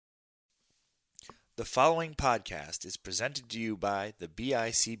The following podcast is presented to you by the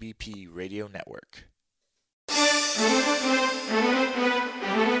BICBP Radio Network.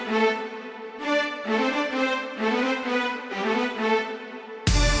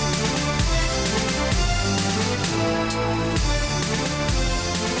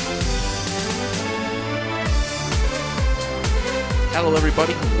 Hello,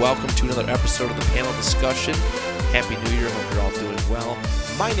 everybody, and welcome to another episode of the panel discussion. Happy New Year. Hope you're all doing well.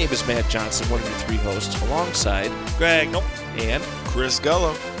 My name is Matt Johnson, one of your three hosts, alongside Greg, and Chris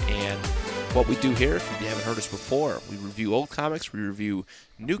Gullo. And what we do here, if you haven't heard us before, we review old comics, we review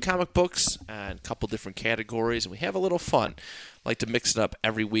new comic books, and a couple different categories, and we have a little fun. Like to mix it up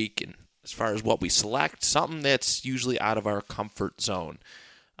every week, and as far as what we select, something that's usually out of our comfort zone.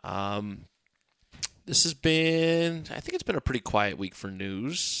 This has been, I think it's been a pretty quiet week for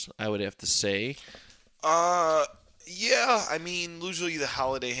news, I would have to say. Yeah, I mean, usually the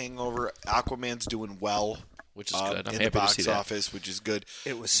holiday hangover, Aquaman's doing well. Which is good. I'm in happy the box to see that. office, which is good.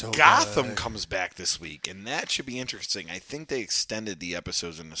 It was so Gotham good. comes back this week, and that should be interesting. I think they extended the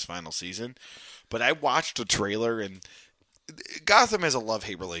episodes in this final season, but I watched a trailer, and Gotham has a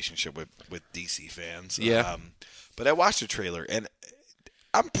love-hate relationship with DC fans. Yeah. But I watched a trailer, and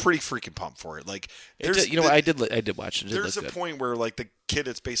I'm pretty freaking pumped for it. Like, I did watch it. There's a point where, like, the kid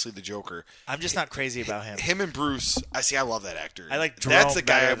that's basically the Joker. I'm just not crazy about him. Him and Bruce. I love that actor. I like Jerome That's the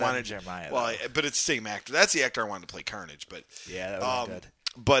guy better I than wanted. Jeremiah, Well, but it's the same actor. That's the actor I wanted to play Carnage. But yeah, that was good.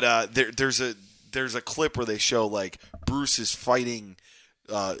 But there's a clip where they show like Bruce is fighting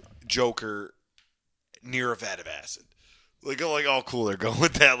Joker near a vat of acid. Like, oh, cool, they're going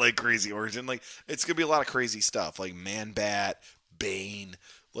with that like crazy origin. Like, it's gonna be a lot of crazy stuff. Like Man-Bat, Bane.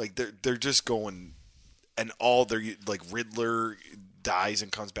 Like they're just going, and all their like Riddler dies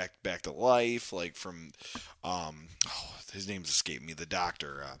and comes back to life. Like from, his name's escaped me. The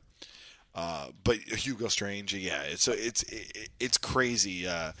Doctor, but Hugo Strange. Yeah, it's crazy.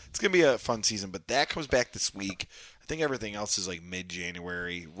 It's gonna be a fun season. But that comes back this week. I think everything else is like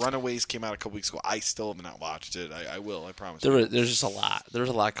mid-January. Runaways came out a couple weeks ago. I still have not watched it. I will. I promise. There's just a lot. There's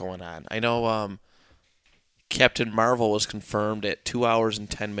a lot going on. I know. Captain Marvel was confirmed at 2 hours and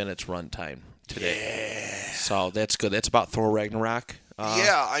 10 minutes runtime today. Yeah. So that's good. That's about Thor Ragnarok.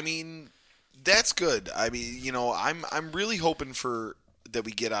 Yeah, I mean, that's good. I mean, I'm really hoping for that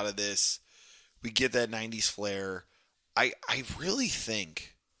we get out of this. We get that 90s flair. I really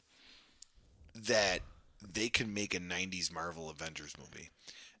think that they can make a 90s Marvel Avengers movie.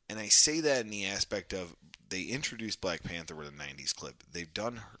 And I say that in the aspect of they introduced Black Panther with a 90s clip. They've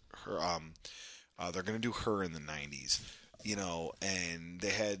done her they're going to do her in the 90s, and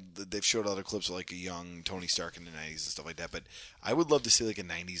they've showed other clips of like a young Tony Stark in the 90s and stuff like that. But I would love to see like a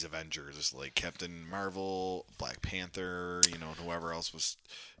 90s Avengers, just like Captain Marvel, Black Panther, and whoever else was,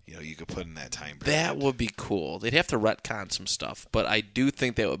 you could put in that time period. That would be cool. They'd have to retcon some stuff, but I do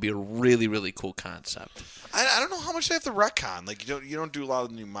think that would be a really, really cool concept. I don't know how much they have to retcon. Like you don't do a lot of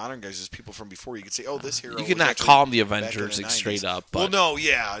the new modern guys, just people from before. You could say, oh, this hero. You could was not actually call them the back in Avengers the like 90s. straight up. But Well, no,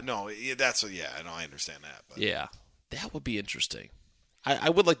 I understand that. But. yeah, that would be interesting.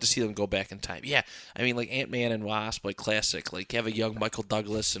 I would like to see them go back in time. Yeah, I mean, like Ant-Man and Wasp, like classic. Like have a young Michael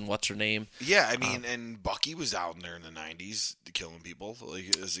Douglas and what's her name? Yeah, I mean, and Bucky was out in there in the 90s killing people,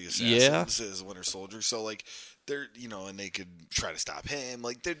 like as the assassin, Yeah. as a Winter Soldier. So like they're and they could try to stop him.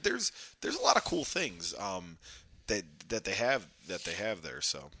 Like there's a lot of cool things that they have there.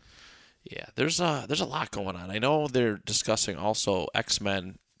 So Yeah, there's a lot going on. I know they're discussing also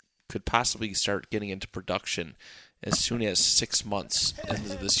X-Men could possibly start getting into production as soon as 6 months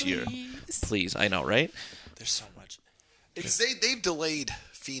into this year. Please, I know, right? There's so much. they've delayed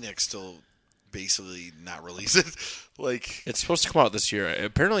Phoenix till basically not release it. Like It's supposed to come out this year.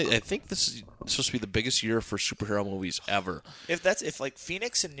 Apparently, I think this is supposed to be the biggest year for superhero movies ever. If like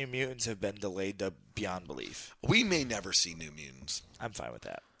Phoenix and New Mutants have been delayed to beyond belief, we may never see New Mutants. I'm fine with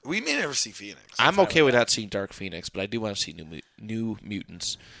that. We may never see Phoenix. I'm okay with not seeing Dark Phoenix, but I do want to see New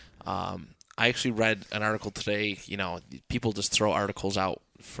Mutants. I actually read an article today. People just throw articles out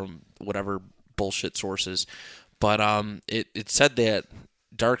from whatever bullshit sources, but it said that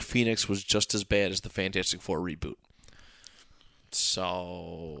Dark Phoenix was just as bad as the Fantastic Four reboot.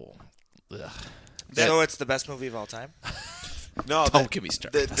 So, So it's the best movie of all time? No, don't get me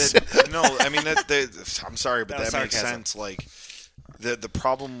started. No, I mean I'm sorry, but that makes sarcasm. sense. Like the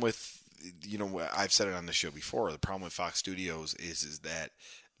problem with I've said it on the show before. The problem with Fox Studios is that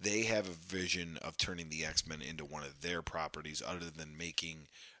they have a vision of turning the X-Men into one of their properties, other than making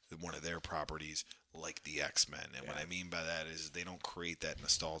one of their properties like the X-Men. And what I mean by that is they don't create that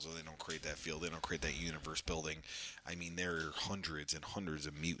nostalgia, they don't create that feel, they don't create that universe building. I mean, there are hundreds and hundreds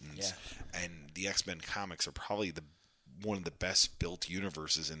of mutants, and the X-Men comics are probably one of the best built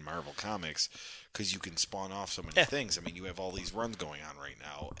universes in Marvel Comics because you can spawn off so many things. I mean, you have all these runs going on right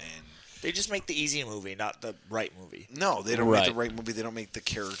now, and they just make the easy movie, not the right movie. No, they don't make the right movie. They don't make the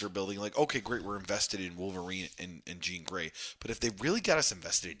character building. Like, okay, great, we're invested in Wolverine and Jean Grey. But if they really got us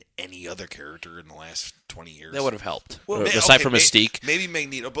invested in any other character in the last 20 years... That would have helped. Well, aside from Mystique. Maybe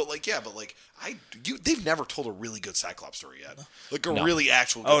Magneto. But, they've never told a really good Cyclops story yet. Like, really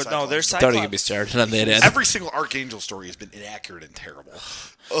actual good Cyclops. There's story. Cyclops. Don't get me started on that. Every single Archangel story has been inaccurate and terrible.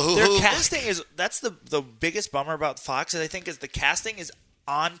 Their casting is... That's the biggest bummer about Fox, I think, is the casting is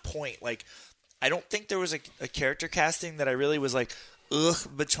on point. Like... I don't think there was a character casting that I really was like, ugh,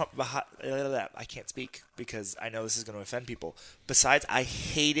 I can't speak because I know this is going to offend people. Besides, I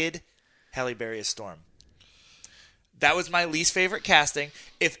hated Halle Berry as Storm. That was my least favorite casting.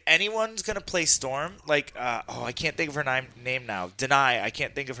 If anyone's going to play Storm, I can't think of her name now. Denai, I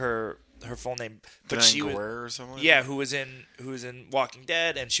can't think of her full name, but Denai she was, or something like that? Who was in Walking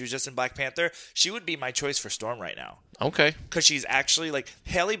Dead, and she was just in Black Panther. She would be my choice for Storm right now. Okay, because she's actually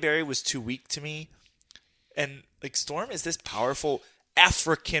Halle Berry was too weak to me, and Storm is this powerful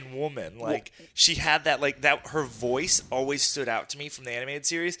African woman. She had that. Her voice always stood out to me from the animated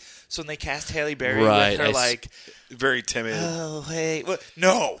series. So when they cast Halle Berry with her very timid. Oh hey,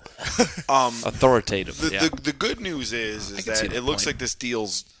 no. Authoritative. The good news is that it looks like this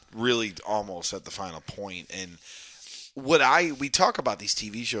deal's really almost at the final point. And we talk about these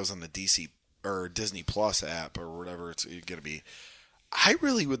TV shows on the DC or Disney Plus app or whatever it's going to be. I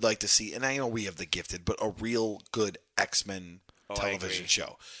really would like to see, and I know we have The Gifted, but a real good X-Men television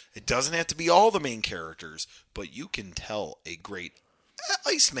show. It doesn't have to be all the main characters, but you can tell a great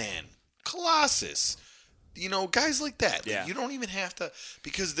Iceman, Colossus, guys like that. Yeah. You don't even have to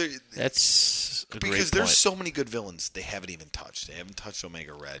because that's a great there's point. so many good villains they haven't even touched. They haven't touched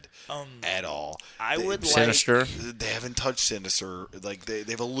Omega Red at all. Sinister. They haven't touched Sinister.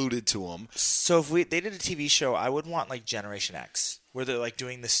 They've alluded to them. So if they did a TV show, I would want Generation X, where they're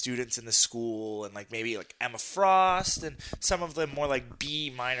doing the students in the school and maybe Emma Frost and some of the more B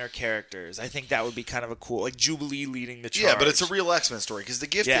minor characters. I think that would be kind of a cool Jubilee leading the charge. Yeah, but it's a real X-Men story because The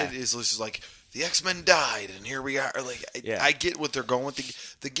Gifted is just the X-Men died and here we are. I get what they're going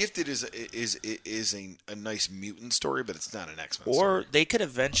with. The Gifted is a nice mutant story, but it's not an X-Men story. Or they could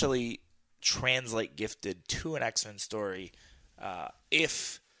eventually translate Gifted to an X-Men story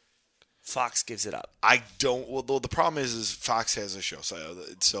if Fox gives it up. I don't. Well, the problem is Fox has a show,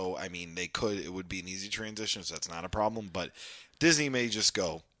 so I mean, they could. It would be an easy transition, so that's not a problem. But Disney may just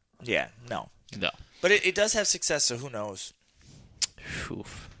go. Yeah, no. But it does have success, so who knows?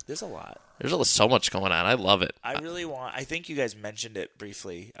 Oof. There's a lot. There's so much going on. I love it. I think you guys mentioned it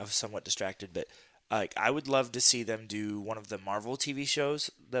briefly. I was somewhat distracted, but I would love to see them do one of the Marvel TV shows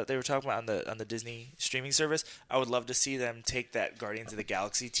that they were talking about on the Disney streaming service. I would love to see them take that Guardians of the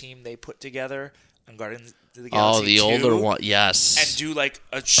Galaxy team they put together on Guardians of the Galaxy 2, the older one, yes. And do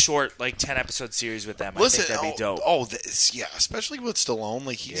a short 10-episode series with them. Listen, I think that'd be dope. Especially with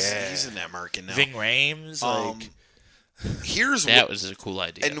Stallone. He's in that market now. Ving Rhames, that was a cool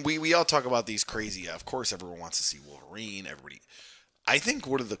idea. And we all talk about these crazy. Of course, everyone wants to see Wolverine. Everybody. I think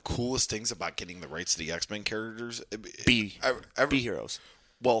one of the coolest things about getting the rights to the X-Men characters be heroes.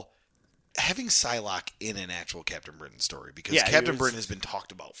 Well, having Psylocke in an actual Captain Britain story because Captain Britain has been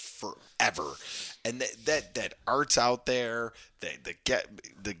talked about forever, and that art's out there.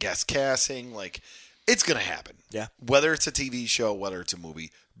 The guest casting, it's gonna happen. Yeah. Whether it's a TV show, whether it's a movie,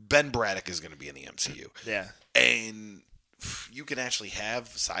 Ben Braddock is gonna be in the MCU. Yeah. And you can actually have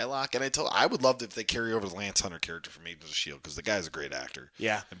Psylocke, and I would love if they carry over the Lance Hunter character from Agents of S.H.I.E.L.D. because the guy's a great actor.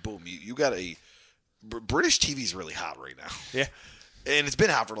 Yeah. And boom, you got British TV's really hot right now. Yeah. And it's been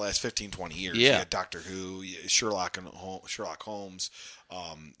hot for the last 15, 20 years. Yeah. You got Doctor Who, Sherlock Holmes,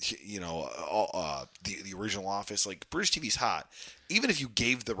 the original Office. British TV's hot. Even if you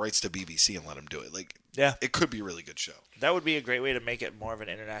gave the rights to BBC and let them do it, it could be a really good show. That would be a great way to make it more of an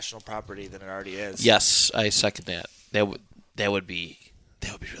international property than it already is. Yes, I second that. That would be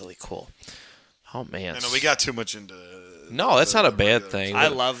really cool. Oh man! I know we got too much into. No, that's not a bad thing. I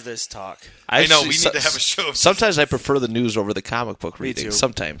love this talk. I know we need to have a show. Sometimes I prefer the news over the comic book reading.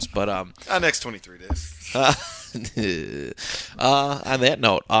 Sometimes, but next 23 days. On that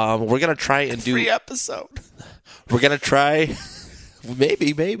note, we're gonna try and do free episode. We're gonna try,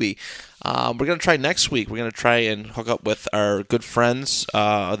 maybe. We're gonna try next week. We're gonna try and hook up with our good friends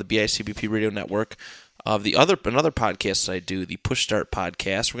of the BICBP Radio Network. Another podcast that I do, the Push Start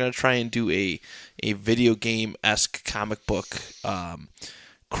podcast. We're going to try and do a video game-esque comic book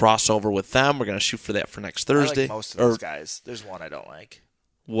crossover with them. We're going to shoot for that for next Thursday. I like most of those guys. There's one I don't like.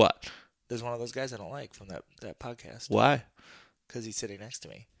 What? There's one of those guys I don't like from that podcast. Why? Because he's sitting next to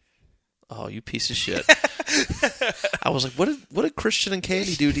me. Oh, you piece of shit. I was like, what did Christian and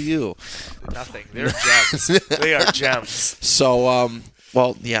Candy do to you? Nothing. They're gems. They are gems. So,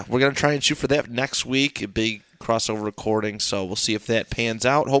 well, yeah, we're going to try and shoot for that next week, a big crossover recording, so we'll see if that pans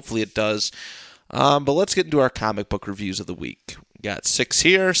out. Hopefully it does. But let's get into our comic book reviews of the week. We got 6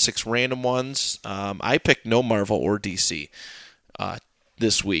 here, 6 random ones. I picked no Marvel or DC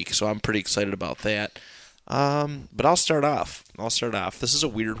this week, so I'm pretty excited about that. But I'll start off. This is a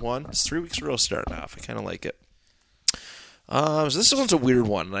weird one. It's 3 weeks in a row starting off. I kind of like it. So this one's a weird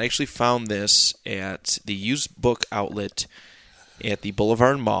one. I actually found this at the used book outlet at the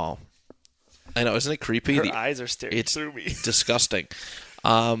Boulevard Mall. I know, isn't it creepy? Her eyes are staring through me. It's disgusting.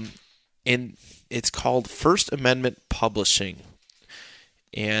 And it's called First Amendment Publishing.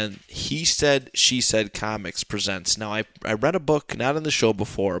 And He Said, She Said Comics presents. Now, I read a book, not in the show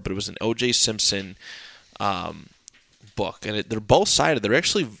before, but it was an O.J. Simpson book. And they're both sided.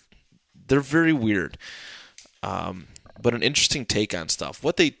 They're very weird. But an interesting take on stuff.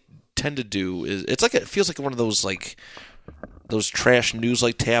 What they tend to do is, it feels like one of those, like, those trash news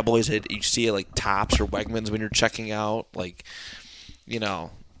like tabloids that you see at like Tops or Wegmans when you're checking out, like, you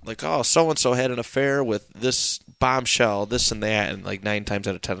know, like, oh, so and so had an affair with this bombshell, this and that, and like 9 times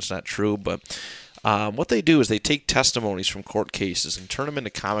out of 10 it's not true. But what they do is they take testimonies from court cases and turn them into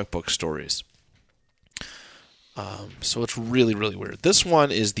comic book stories. So it's really, really weird. This one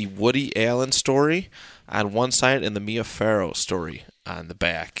is the Woody Allen story on one side and the Mia Farrow story on the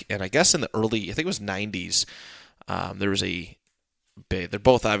back. And I guess in the early, I think it was 90s, there was they're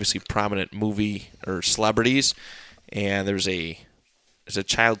both obviously prominent movie or celebrities, and there's a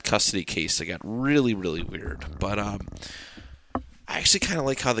child custody case that got really, really weird. But I actually kind of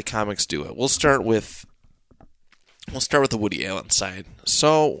like how the comics do it. We'll start with the Woody Allen side.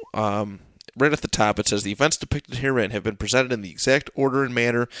 So right at the top it says the events depicted herein have been presented in the exact order and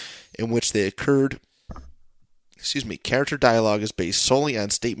manner in which they occurred. Character dialogue is based solely on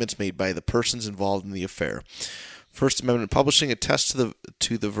statements made by the persons involved in the affair. First Amendment Publishing attests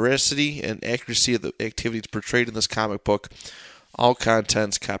to the veracity and accuracy of the activities portrayed in this comic book. All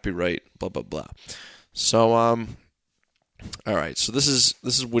contents, copyright, blah blah blah. So, all right. So this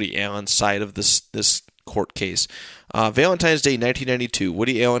is Woody Allen's side of this court case. Valentine's Day, 1992.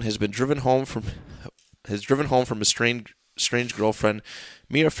 Woody Allen has driven home from his strange girlfriend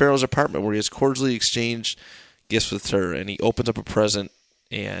Mia Farrow's apartment, where he has cordially exchanged gifts with her, and he opens up a present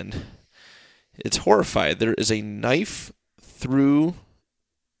and it's horrified. There is a knife through,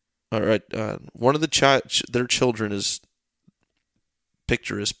 one of their children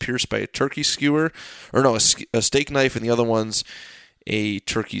picture is pierced by a turkey skewer, a steak knife, and the other one's a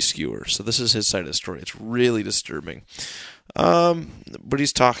turkey skewer. So this is his side of the story. It's really disturbing. But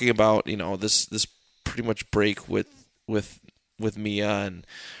he's talking about, this pretty much break with Mia, and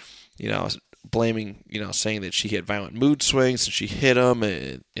blaming, saying that she had violent mood swings and she hit him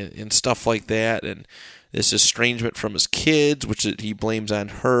and stuff like that, and this estrangement from his kids, which he blames on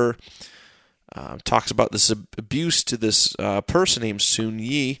her. Talks about this abuse to this person named Soon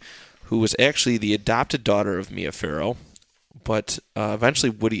Yi, who was actually the adopted daughter of Mia Farrow, but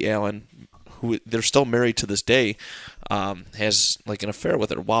eventually Woody Allen, who they're still married to this day, has like an affair with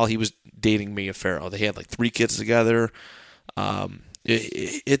her while he was dating Mia Farrow. They had like 3 kids together.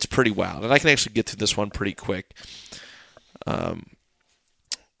 It's pretty wild, and I can actually get through this one pretty quick. But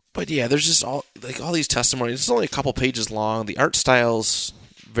yeah, there's just all these testimonies. It's only a couple pages long. The art style's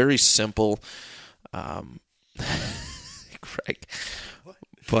very simple. Craig.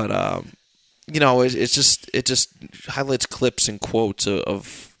 It just highlights clips and quotes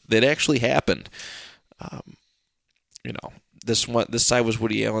of that actually happened. This side was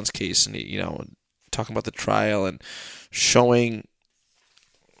Woody Allen's case, and talking about the trial and showing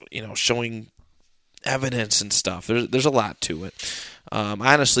evidence and stuff. There's a lot to it.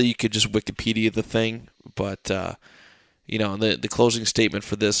 Honestly, you could just Wikipedia the thing, but the closing statement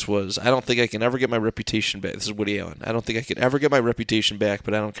for this was, I don't think I can ever get my reputation back. This is Woody Allen. I don't think I can ever get my reputation back,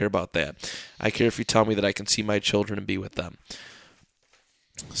 but I don't care about that. I care if you tell me that I can see my children and be with them.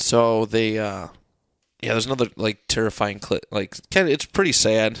 So they, there's another terrifying clip. It's pretty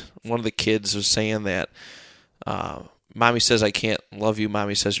sad. One of the kids was saying that, Mommy says I can't love you.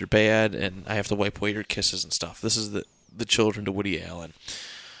 Mommy says you're bad, and I have to wipe away your kisses and stuff. This is the children to Woody Allen.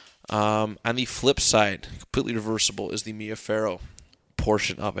 On the flip side, completely reversible, is the Mia Farrow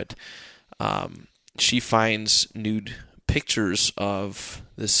portion of it. she finds nude pictures of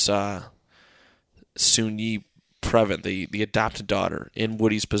this Soon-Yi Previn, the adopted daughter, in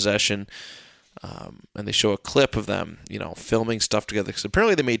Woody's possession. And they show a clip of them, filming stuff together. Because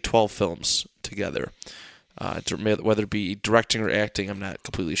apparently they made 12 films together. Whether it be directing or acting, I'm not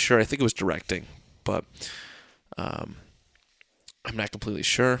completely sure. I think it was directing, but I'm not completely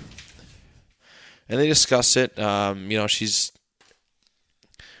sure. And they discuss it. She's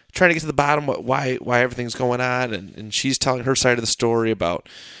trying to get to the bottom of why everything's going on, and she's telling her side of the story about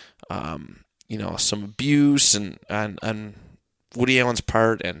some abuse and on Woody Allen's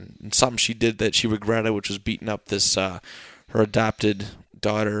part, and something she did that she regretted, which was beating up this her adopted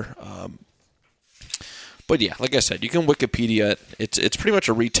daughter. But yeah, like I said, you can Wikipedia it. It's pretty much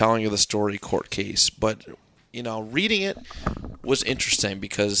a retelling of the story court case. But reading it was interesting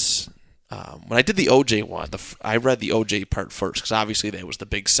because when I did the OJ one, I read the OJ part first because obviously that was the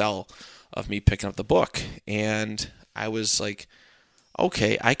big sell of me picking up the book, and I was like,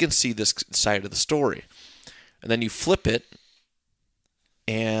 okay, I can see this side of the story. And then you flip it,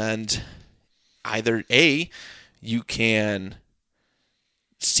 and either A, you can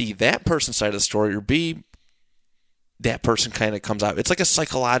see that person's side of the story, or B, that person kind of comes out. It's like a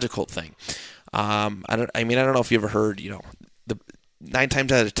psychological thing. I don't know if you ever heard, the 9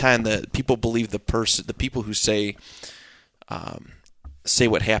 times out of 10, the people believe the people who say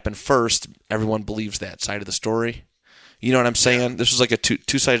what happened first, everyone believes that side of the story. You know what I'm saying? Yeah. This was like a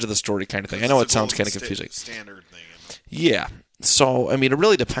two sides of the story kind of thing. I know it sounds kind of confusing. Standard thing. Yeah. So, it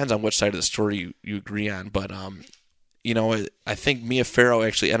really depends on which side of the story you agree on. But, I think Mia Farrow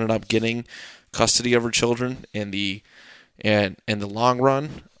actually ended up getting custody of her children in the long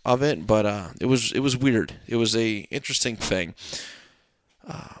run of it. But it was weird. It was a interesting thing.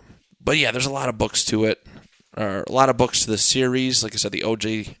 But yeah, there's a lot of books to it. Or a lot of books to the series. Like I said, the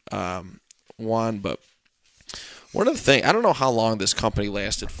OJ one. But one of the things, I don't know how long this company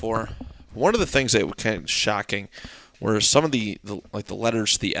lasted for. One of the things that was kind of shocking were some of the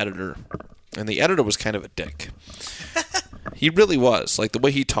letters to the editor, and the editor was kind of a dick. He really was. Like the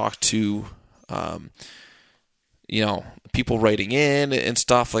way he talked to, people writing in and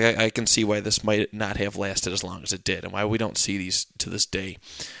stuff. Like I can see why this might not have lasted as long as it did, and why we don't see these to this day.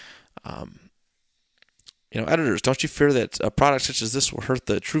 Editors, don't you fear that a product such as this will hurt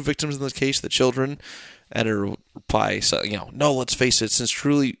the true victims in this case, the children? Editor replies, no, let's face it, since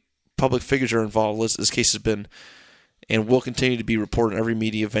truly public figures are involved, this case has been and will continue to be reported in every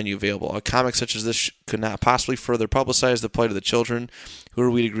media venue available. A comic such as this could not possibly further publicize the plight of the children who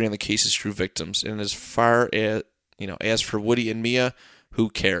are, we agree on the case's true victims. And as far as, as for Woody and Mia, who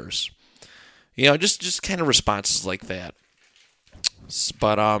cares? Just kind of responses like that.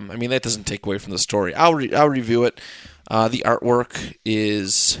 But, that doesn't take away from the story. I'll review it. The artwork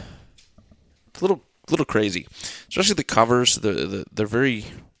is a little crazy, especially the covers. They're very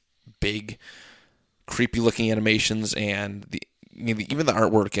big, creepy-looking animations, and even the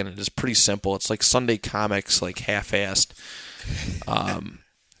artwork in it is pretty simple. It's like Sunday Comics, like half-assed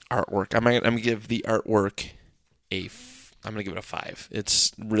artwork. I'm gonna give the artwork I'm gonna give it a 5.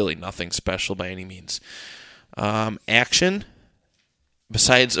 It's really nothing special by any means. Action,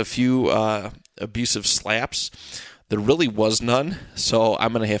 besides a few abusive slaps, there really was none, so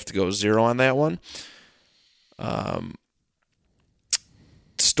I'm gonna have to go 0 on that one.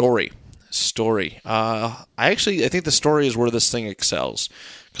 Story. I think the story is where this thing excels,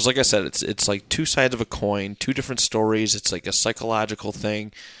 because like I said, it's like two sides of a coin, two different stories. It's like a psychological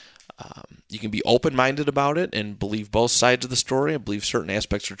thing. You can be open-minded about it and believe both sides of the story and believe certain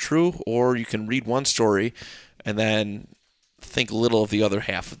aspects are true, or you can read one story and then think little of the other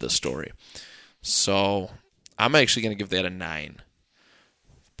half of the story. So I'm actually going to give that a 9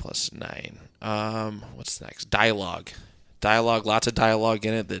 plus 9. What's next? Dialogue, lots of dialogue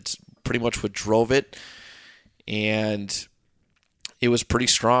in it. That's pretty much what drove it, and it was pretty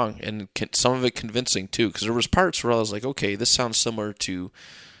strong, and some of it convincing too, because there was parts where I was like, okay, this sounds similar to,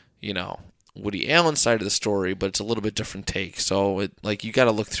 Woody Allen's side of the story, but it's a little bit different take. So you got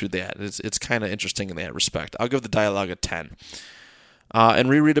to look through that. It's kind of interesting in that respect. I'll give the dialogue a 10. And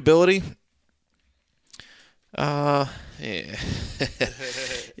rereadability, it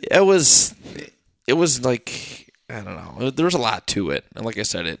was like, I don't know. There was a lot to it, and like I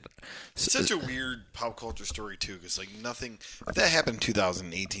said, it's such a weird pop culture story too, because nothing. If that happened in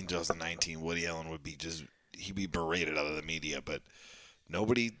 2018, 2019, Woody Allen would be he'd be berated out of the media, but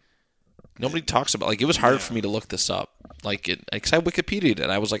nobody talks about. It was hard for me to look this up. Because I Wikipedia'd it.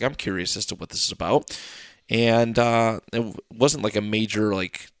 I was like, I'm curious as to what this is about, and it wasn't like a major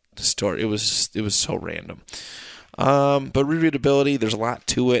story. It was so random. But rereadability, there's a lot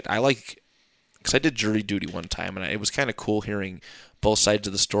to it. I like because I did jury duty one time, and it was kind of cool hearing both sides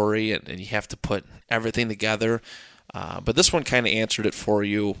of the story, and you have to put everything together. But this one kind of answered it for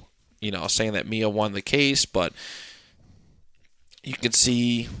you, saying that Mia won the case, but you can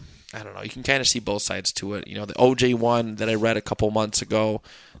see, I don't know, you can kind of see both sides to it. The OJ one that I read a couple months ago,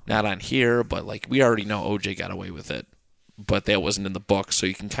 not on here, but like we already know OJ got away with it, but that wasn't in the book, so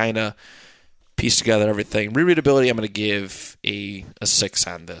you can kind of piece together everything. Rereadability, I'm going to give a 6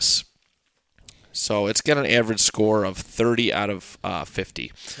 on this. So it's got an average score of 30 out of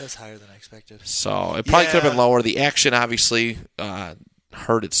 50. That's higher than I expected. So it probably could have been lower. The action obviously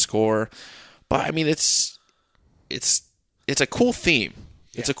hurt its score, but I mean it's a cool theme.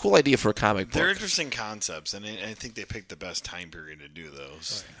 It's a cool idea for a comic book. They're interesting concepts, and I think they picked the best time period to do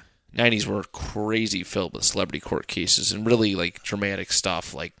those. Oh, yeah. 90s were crazy filled with celebrity court cases and really like dramatic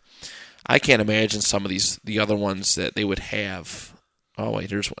stuff. Like I can't imagine some of the other ones that they would have. Oh wait,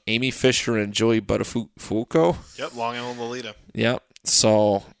 here's Amy Fisher and Joey Buttafuoco. Yep, Long Island Lolita. Yep.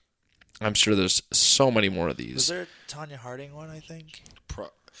 So I'm sure there's so many more of these. Was there a Tanya Harding one? I think.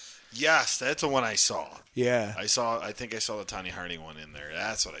 Yes, that's the one I saw. Yeah, I think I saw the Tanya Harding one in there.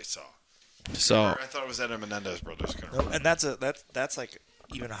 That's what I saw. So I thought it was Edna Menendez brothers. and that's like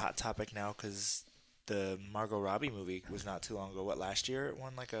even a hot topic now because the Margot Robbie movie was not too long ago. What, last year it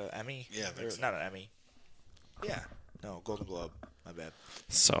won like a Emmy? Yeah, I think so. Not an Emmy. Yeah, no, Golden Globe. My bad.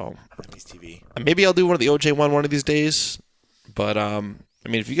 So Emmys TV. maybe I'll do one of the OJ one of these days. But I mean,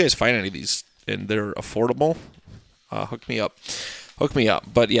 if you guys find any of these and they're affordable, hook me up.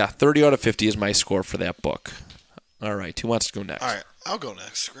 But yeah, 30 out of 50 is my score for that book. All right, who wants to go next? All right, I'll go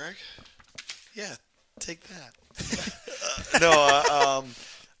next, Greg. Yeah, take that.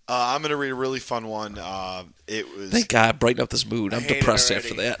 I'm going to read a really fun one. It was. Thank God, brighten up this mood. I'm depressed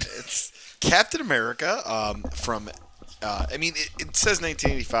after that. It's Captain America from. It says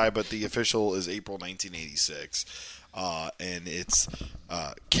 1985, but the official is April 1986, and it's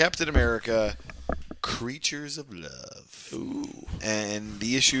Captain America. Creatures of Love. Ooh. And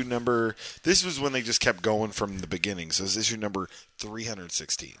the issue number, this was when they just kept going from the beginning. So it's issue number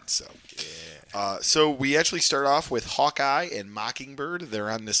 316. So, so we actually start off with Hawkeye and Mockingbird.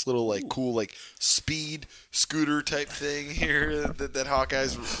 They're on this little cool speed scooter type thing here that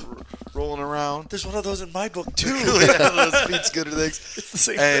Hawkeye's rolling around. There's one of those in my book too. Those speed scooter things. It's the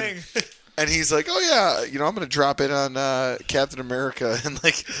same thing. And he's like, "Oh yeah, I'm going to drop in on Captain America,"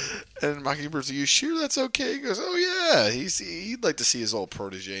 and Mockingbird's like, "You sure that's okay?" He goes, "Oh yeah, he'd like to see his old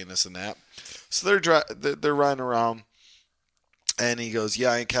protege and this and that." So they're riding around, and he goes,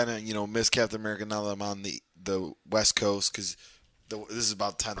 "Yeah, I kind of miss Captain America now that I'm on the West Coast because this is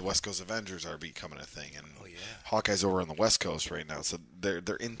about the time the West Coast Avengers are becoming a thing, and Hawkeye's over on the West Coast right now, so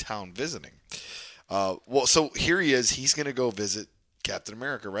they're in town visiting." So here he is. He's going to go visit Captain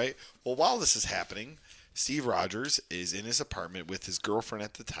America, right? Well, while this is happening, Steve Rogers is in his apartment with his girlfriend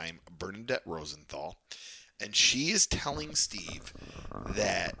at the time, Bernadette Rosenthal, and she is telling Steve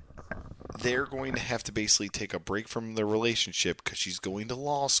that they're going to have to basically take a break from their relationship because she's going to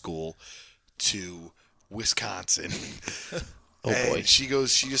law school to Wisconsin. Oh boy. She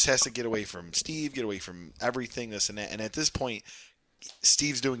goes, she just has to get away from Steve, get away from everything, this and that. And at this point,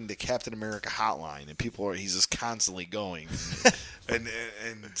 Steve's doing the Captain America hotline, and he's just constantly going and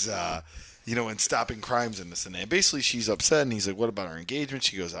stopping crimes and this and that. Basically, she's upset, and he's like, "What about our engagement?"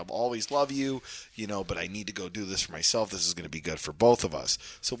 She goes, "I'll always love you, but I need to go do this for myself. This is going to be good for both of us."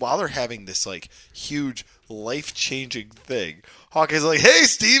 So while they're having this huge life-changing thing, Hawkeye's like, "Hey,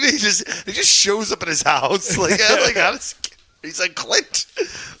 Steve," he just shows up at his house, he's like Clint.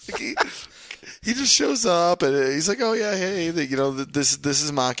 He just shows up and he's like, "Oh yeah, hey, this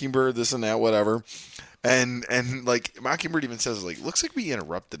is Mockingbird, this and that, whatever." And Mockingbird even says "Looks like we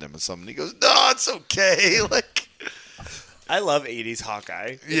interrupted him or something." He goes, "No, it's okay." I love 80s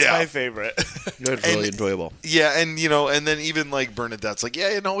Hawkeye. It's my favorite. It's really enjoyable. Yeah, and then even Bernadette's like,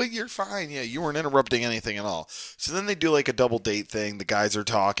 "Yeah, you're fine. Yeah, you weren't interrupting anything at all." So then they do a double date thing. The guys are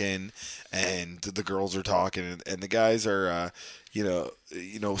talking and the girls are talking, and the guys are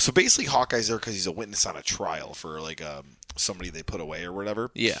so basically Hawkeye's there because he's a witness on a trial for somebody they put away or whatever.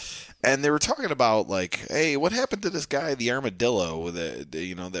 Yeah. And they were talking about hey, what happened to this guy, the armadillo?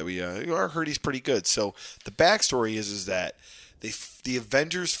 That we heard he's pretty good. So the backstory is that the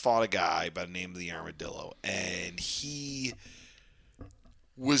Avengers fought a guy by the name of the Armadillo, and he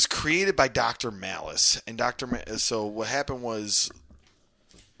was created by Dr. Malice. And so what happened was,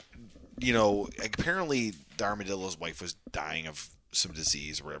 apparently the Armadillo's wife was dying of some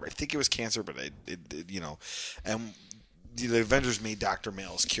disease or whatever. I think it was cancer, but and the Avengers made Dr.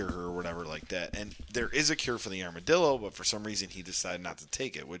 Malus cure her or whatever like that. And there is a cure for the armadillo, but for some reason he decided not to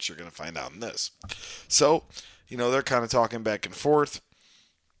take it, which you're going to find out in this. So, they're kind of talking back and forth.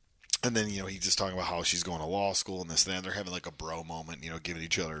 And then, he's just talking about how she's going to law school and this and that. And they're having like a bro moment, giving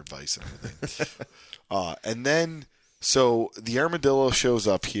each other advice and everything. And then, so the armadillo shows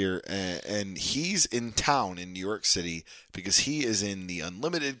up here, and he's in town in New York City because he is in the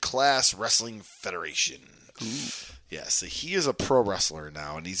Unlimited Class Wrestling Federation. Ooh. Yeah, so he is a pro wrestler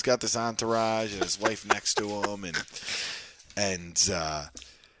now, and he's got this entourage and his wife next to him,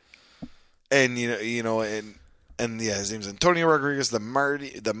 and yeah, his name's Antonio Rodriguez, the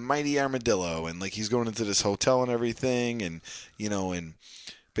mighty armadillo, and like he's going into this hotel and everything, and and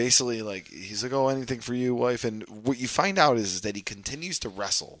basically like he's like, oh, anything for you, wife. And what you find out is that he continues to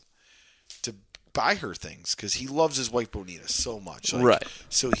wrestle to buy her things because he loves his wife Bonita so much, right?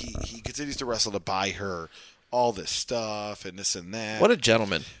 So he continues to wrestle to buy her all this stuff and this and that. What a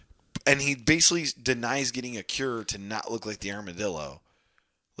gentleman! And he basically denies getting a cure to not look like the armadillo,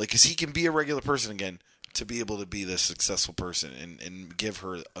 like because he can be a regular person again, to be able to be this successful person and give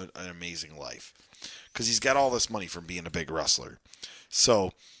her an amazing life. Because he's got all this money from being a big wrestler.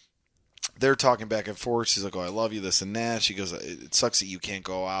 So they're talking back and forth. She's like, oh, I love you, this and that. She goes, it sucks that you can't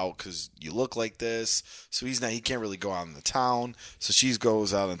go out because you look like this. So he can't really go out in the town. So she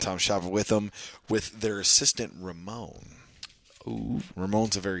goes out in town shopping with him with their assistant, Ramon. Ooh.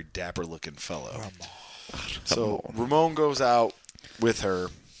 Ramon's a very dapper looking fellow. So Ramon goes out with her.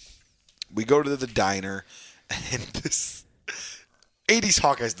 We go to the diner, and this 80s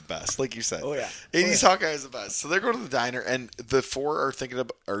Hawkeye's the best, like you said. Oh, yeah. 80s Hawkeye is the best. So they're going to the diner, and the four are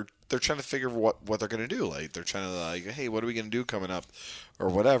they're trying to figure what they're going to do. Like, they're trying to, like, hey, what are we going to do coming up, or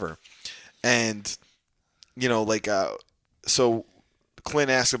whatever. And, so Clint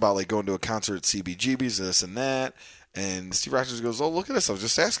asks about, like, going to a concert at CBGB's, this and that. And Steve Rogers goes, oh, look at this. I was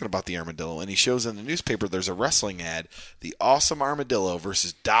just asking about the armadillo. And he shows in the newspaper there's a wrestling ad, the Awesome Armadillo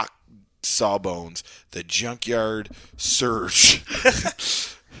versus Doc Sawbones, the Junkyard Surge.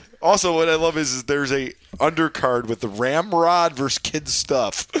 Also, what I love is there's a undercard with the Ramrod versus Kid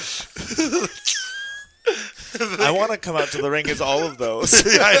Stuff. I want to come out to the ring as all of those.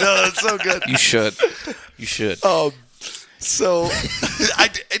 Yeah, I know, that's so good. You should. So,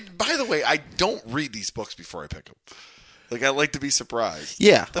 and by the way, I don't read these books before I pick them. Like, I like to be surprised.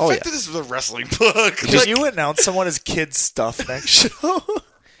 Yeah. The fact that this was a wrestling book. Can you announce someone as Kid Stuff next show?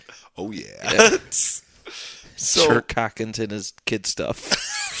 Oh, yeah. So, Sure, Cockington is kid stuff.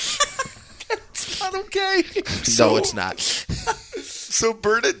 It's not okay. No, it's not. So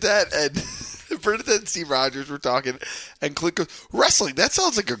Bernadette and Steve Rogers were talking, and Clint goes, wrestling, that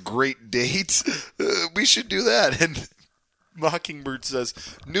sounds like a great date. We should do that. And Mockingbird says,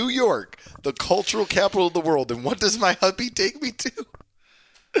 New York, the cultural capital of the world. And what does my hubby take me to?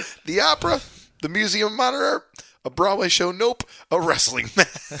 The opera, the Museum of Modern Art, a Broadway show, nope, a wrestling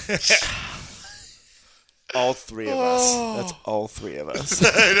match. All three of us. That's all three of us.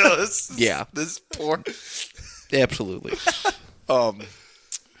 I know. Yeah. This poor. Absolutely.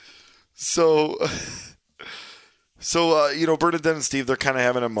 So, Bernadette and Steve, they're kind of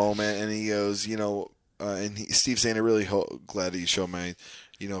having a moment, and he goes, Steve's saying, I'm really glad that you showed my,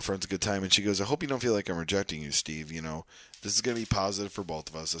 friends a good time. And she goes, I hope you don't feel like I'm rejecting you, Steve. This is going to be positive for both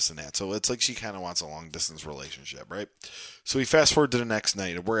of us, this and that. So it's like she kind of wants a long-distance relationship, right? So we fast forward to the next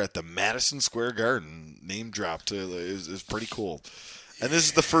night, and we're at the Madison Square Garden. Name dropped. Is pretty cool. And this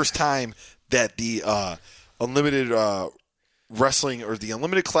is the first time that the Unlimited Wrestling, or the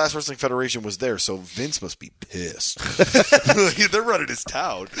Unlimited Class Wrestling Federation was there, so Vince must be pissed. They're running his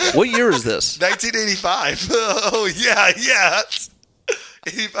town. What year is this? 1985. Oh, yeah.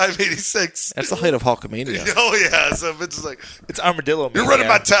 85, 86. That's the height of Hulkamania. Oh, yeah. So Vince is like, It's Armadillo. you're running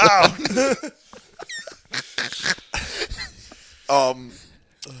my town.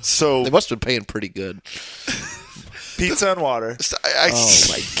 So They must have been paying pretty good. Pizza and water. Oh,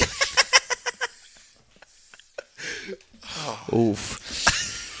 my God.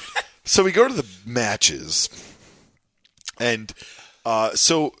 Oof. So we go to the matches, and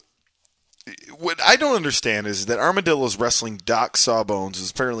so what I don't understand is that Armadillo's wrestling Doc Sawbones,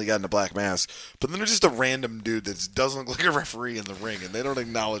 who's apparently got in a black mask, but then there's just a random dude that doesn't look like a referee in the ring, and they don't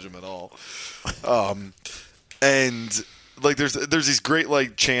acknowledge him at all. And like there's these great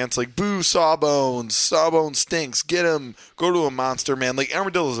like chants like "Boo Sawbones, Sawbones stinks, get him, go to a monster man." Like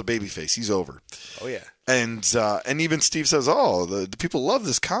Armadillo's a babyface, he's over. Oh yeah. And even Steve says, "Oh, the people love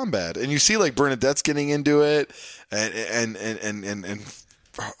this combat." And you see like Bernadette's getting into it, and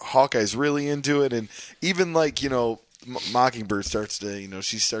Hawkeye's really into it, and even like Mockingbird starts to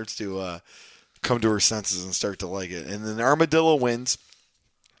she starts to come to her senses and start to like it. And then Armadillo wins.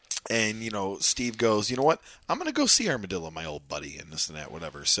 And, Steve goes, you know what? I'm going to go see Armadillo, my old buddy, and this and that,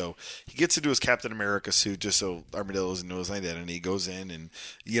 whatever. So he gets into his Captain America suit just so Armadillo doesn't know his identity. He goes in and,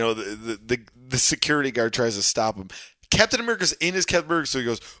 the security guard tries to stop him. Captain America's in his Captain America, so he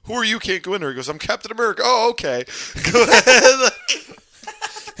goes, who are you? Can't go in there. He goes, I'm Captain America. Oh, okay. Go ahead.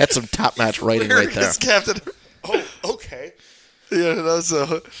 That's some top-notch writing right there. Captain. Oh, okay.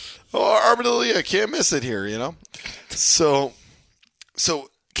 So, Armadillo, can't miss it here, So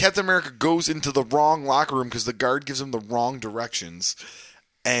Captain America goes into the wrong locker room because the guard gives him the wrong directions,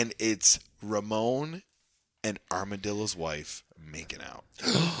 and it's Ramon and Armadillo's wife making out.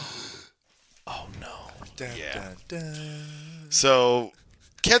 Oh, no. Yeah. So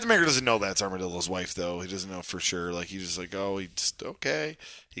Captain America doesn't know that's Armadillo's wife, though. He doesn't know for sure. Like, he's just like, okay.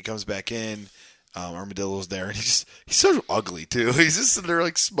 He comes back in. Armadillo's there, and he's so ugly, too. He's just sitting there,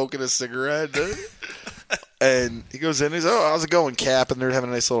 like, smoking a cigarette. And he goes in, he's, how's it going, Cap? And they're having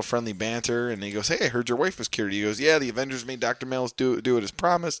a nice little friendly banter. And he goes, hey, I heard your wife was cured. He goes, yeah, the Avengers made Dr. Miles do it as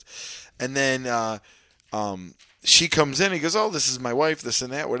promised. And then she comes in. He goes, oh, this is my wife, this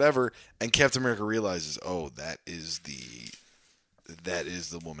and that, whatever. And Captain America realizes, that is the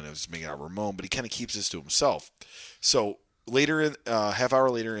woman that was making out Ramon. But he kind of keeps this to himself. So later, half hour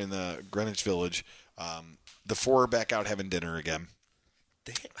later in the Greenwich Village, the four are back out having dinner again.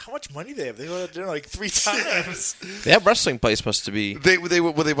 How much money they have? They go to dinner like 3 times. That wrestling place must be. They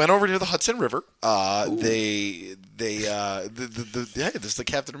went over to the Hudson River. This is the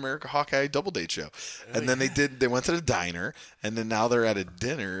Captain America Hawkeye double date show, and then they went to the diner, and then now they're at a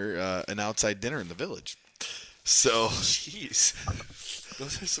dinner, an outside dinner in the village. So, jeez,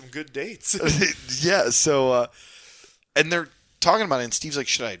 those are some good dates. Yeah. So, and they're talking about it, and Steve's like,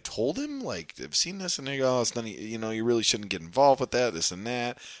 should I have told him? Like, I've seen this, and they go, oh, it's none of, you really shouldn't get involved with that, this and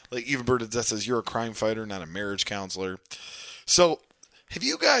that. Like, even Bernadette says, you're a crime fighter, not a marriage counselor. So, have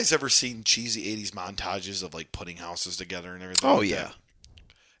you guys ever seen cheesy 80s montages of, like, putting houses together and everything? Oh, like yeah. That?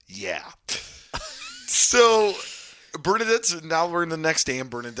 Yeah. So, Bernadette's, now we're in the next day, and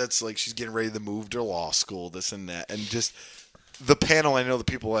Bernadette's, like, she's getting ready to move to law school, this and that, and just the panel, I know the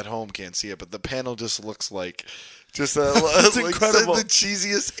people at home can't see it, but the panel just looks like... Just it's like incredible. The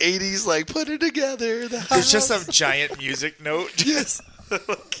cheesiest 80s, like, put it together. There's just some giant music note. Yes.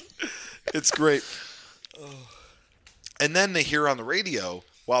 It's great. And then they hear on the radio,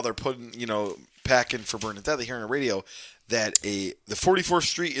 while they're putting, packing for Bernadette, they hear on the radio that the 44th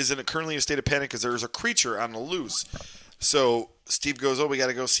Street is currently in a state of panic because there's a creature on the loose. So Steve goes, we got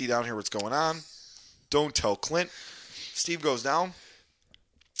to go see down here what's going on. Don't tell Clint. Steve goes down,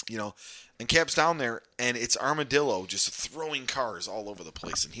 and Cap's down there, and it's Armadillo just throwing cars all over the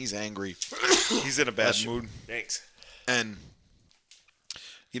place, and he's angry. He's in a bad mood. Thanks. And,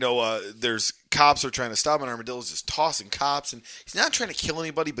 there's cops are trying to stop him, and Armadillo's just tossing cops, and he's not trying to kill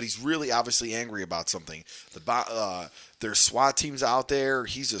anybody, but he's really obviously angry about something. There's SWAT teams out there.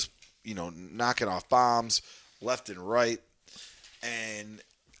 He's just, knocking off bombs left and right. And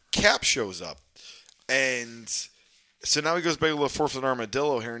Cap shows up, and... So now he goes back to the fourth with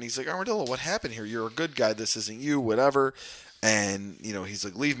Armadillo here, and he's like, Armadillo, what happened here? You're a good guy. This isn't you, whatever. And, he's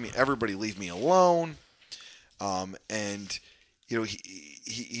like, everybody leave me alone. And,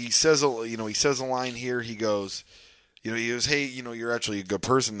 he says, he says a line here. He goes, hey, you're actually a good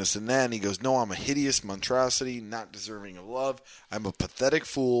person, this and that. And he goes, no, I'm a hideous monstrosity, not deserving of love. I'm a pathetic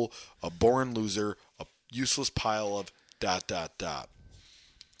fool, a born loser, a useless pile of ...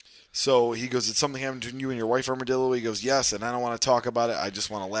 So he goes, did something happen to you and your wife, Armadillo? He goes, yes, and I don't want to talk about it. I just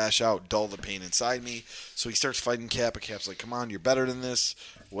want to lash out, dull the pain inside me. So he starts fighting Cap, and Cap's like, come on, you're better than this,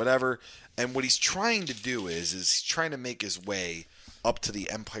 whatever. And what he's trying to do is he's trying to make his way up to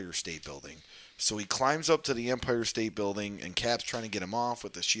the Empire State Building. So he climbs up to the Empire State Building, and Cap's trying to get him off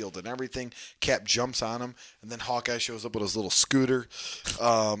with the shield and everything. Cap jumps on him, and then Hawkeye shows up with his little scooter.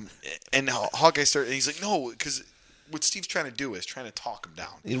 And Hawkeye starts, and he's like, no, because... what Steve's trying to do is trying to talk him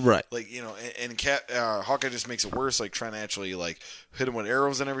down. Right. Like, and Hawkeye just makes it worse, like trying to actually like hit him with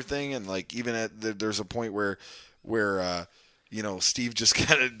arrows and everything. And like even there's a point where Steve just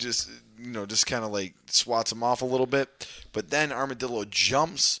kind of like swats him off a little bit. But then Armadillo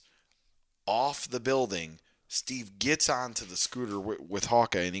jumps off the building. Steve gets onto the scooter with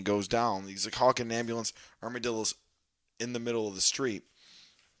Hawkeye, and he goes down. He's like, Hawkeye in an ambulance. Armadillo's in the middle of the street.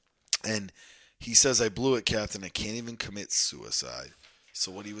 And he says, I blew it, Captain. I can't even commit suicide.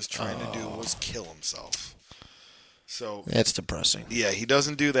 So what he was trying to do was kill himself. So that's depressing. Yeah, he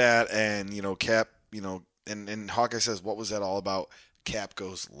doesn't do that. And, Cap, and Hawkeye says, what was that all about? Cap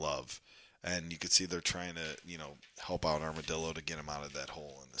goes, love. And you could see they're trying to, help out Armadillo to get him out of that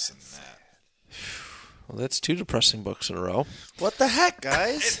hole and this and that. Well, that's 2 depressing books in a row. What the heck,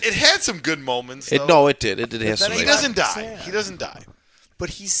 guys? It had some good moments. Though. It did. It did have some. then He got doesn't die. sad. He doesn't die.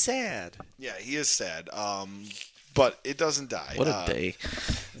 But he's sad. Yeah, he is sad. But it doesn't die. What a day.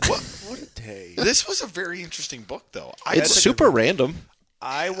 What a day. This was a very interesting book, though. It's super random.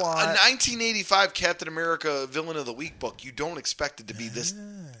 I A want 1985 Captain America Villain of the Week book. You don't expect it to be this.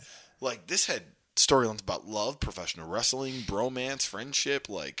 Like, this had storylines about love, professional wrestling, bromance, friendship.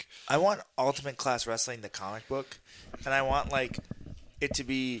 Like, I want Ultimate Class Wrestling, the comic book, and I want like it to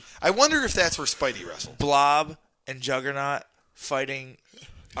be I wonder if that's where Spidey wrestled. Blob and Juggernaut fighting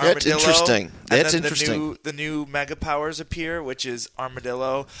That's Armadillo. interesting. And That's then interesting. The new mega powers appear, which is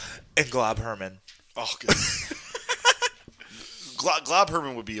Armadillo and Glob Herman. Oh, good. Glob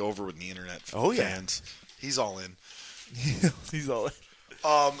Herman would be over with the internet fans. He's all in. He's all in.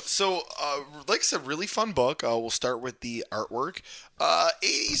 So, like I said, really fun book. We'll start with the artwork.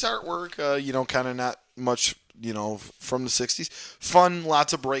 80s artwork, kind of not much, from the 60s. Fun,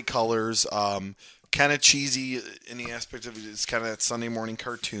 lots of bright colors. Kind of cheesy in the aspect of it's kind of that Sunday morning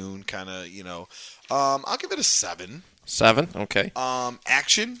cartoon, kind of, I'll give it a 7. 7? Okay.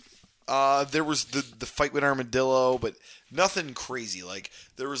 Action. There was the fight with Armadillo, but nothing crazy. Like,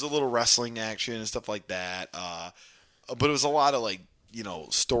 there was a little wrestling action and stuff like that. But it was a lot of,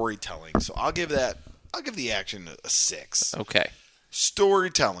 storytelling. So I'll give the action a 6. Okay.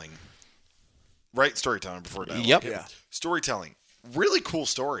 Storytelling. Right? Storytelling before dialogue. Yep. Yeah. Storytelling. Really cool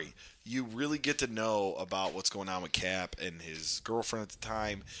story. You really get to know about what's going on with Cap and his girlfriend at the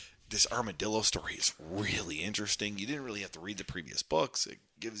time. This Armadillo story is really interesting. You didn't really have to read the previous books. It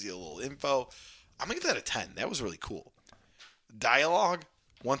gives you a little info. I'm going to give that a 10. That was really cool. Dialogue,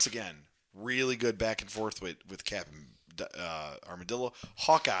 once again, really good back and forth with Cap and Armadillo.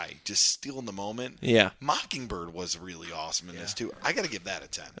 Hawkeye, just stealing the moment. Yeah. Mockingbird was really awesome in this, too. I got to give that a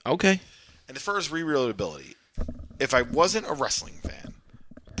 10. Okay. And as far as rereadability, if I wasn't a wrestling fan,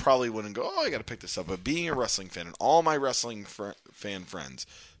 probably wouldn't go, I got to pick this up. But being a wrestling fan, and all my wrestling fan friends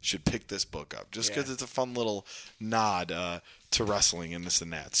should pick this book up just because it's a fun little nod to wrestling and this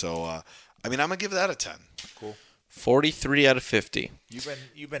and that. So, I'm going to give that a 10. Cool. 43 out of 50.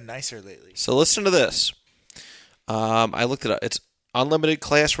 You've been nicer lately. So listen to this. I looked it up. It's Unlimited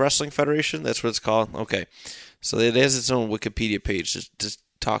Class Wrestling Federation. That's what it's called. Okay. So it has its own Wikipedia page to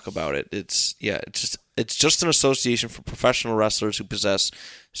talk about it. It's just an association for professional wrestlers who possess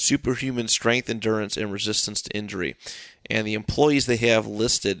superhuman strength, endurance, and resistance to injury. And the employees they have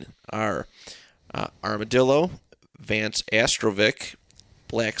listed are Armadillo, Vance Astrovic,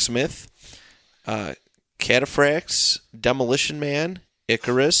 Blacksmith, Cataphracts, Demolition Man,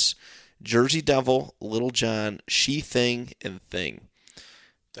 Icarus, Jersey Devil, Little John, She-Thing, and Thing.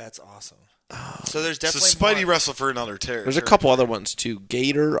 That's awesome. So there's So definitely Spidey more. wrestled for another territory. There's a couple other ones too.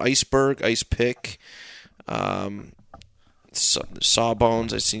 Gator, Iceberg, Ice Pick,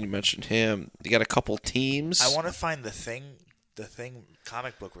 Sawbones. I seen you mentioned him. You got a couple teams. I want to find the thing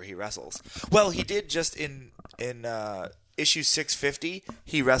comic book where he wrestles. Well, he did just in issue 650.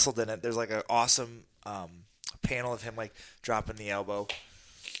 He wrestled in it. There's like an awesome panel of him like dropping the elbow.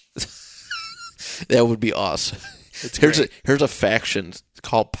 That would be awesome. Here's a faction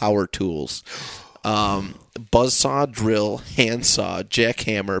called Power Tools. Buzzsaw, Drill, Handsaw,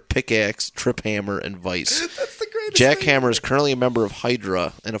 Jackhammer, Pickaxe, Trip Hammer, and Vice. That's the greatest Jackhammer is currently a member of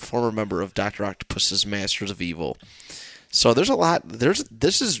Hydra and a former member of Dr. Octopus's Masters of Evil. So there's a lot.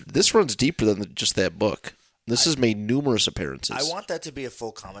 This runs deeper than just that book. This has made numerous appearances. I want that to be a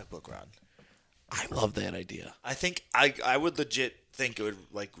full comic book run. I love that idea. I think I would legit think it would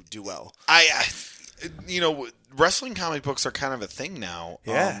like do well. Wrestling comic books are kind of a thing now.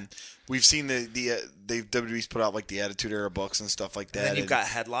 Yeah. We've seen WWE's put out like the Attitude Era books and stuff like that. And then you've got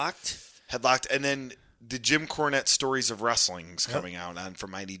Headlocked, and then the Jim Cornette Stories of Wrestling's coming out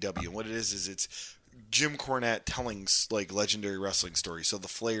from IDW. And what it is it's Jim Cornette telling like legendary wrestling stories. So the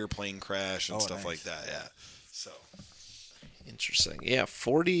Flair plane crash and stuff like that. Yeah. So Interesting. Yeah,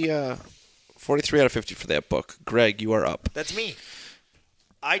 43 out of 50 for that book. Greg, you are up. That's me.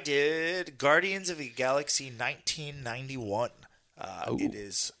 I did Guardians of the Galaxy 1991. It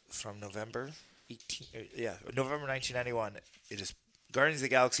is from November 1991. It is Guardians of the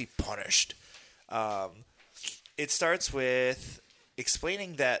Galaxy Punished. It starts with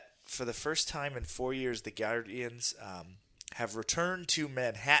explaining that for the first time in 4 years, the Guardians have returned to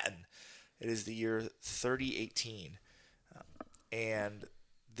Manhattan. It is the year 3018. And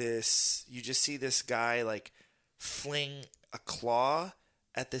you just see this guy like fling a claw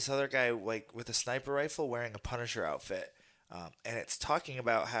at this other guy like with a sniper rifle wearing a Punisher outfit. And it's talking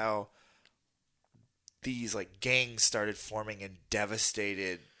about how these like gangs started forming and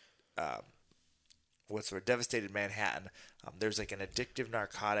devastated devastated Manhattan. There's like an addictive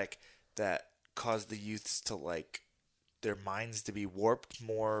narcotic that caused the youths to like their minds to be warped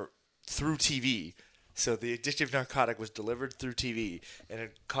more through TV. So the addictive narcotic was delivered through TV, and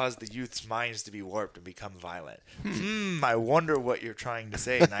it caused the youth's minds to be warped and become violent. I wonder what you're trying to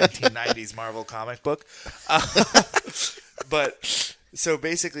say, 1990s Marvel comic book. But so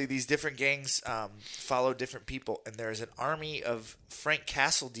basically, these different gangs follow different people, and there's an army of Frank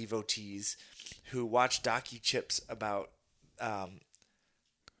Castle devotees who watch docu-chips about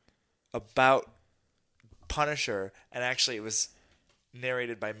Punisher, and actually it was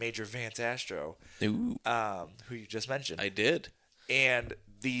narrated by Major Vance Astro, who you just mentioned. I did. And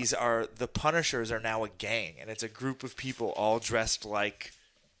the Punishers are now a gang, and it's a group of people all dressed like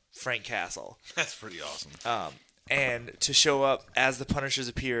Frank Castle. That's pretty awesome. And to show up as the Punishers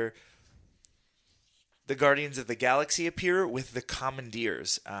appear, the Guardians of the Galaxy appear with the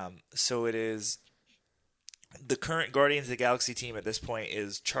Commandeers. So it is the current Guardians of the Galaxy team at this point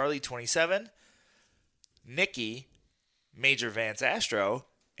is Charlie 27, Nikki, Major Vance Astro,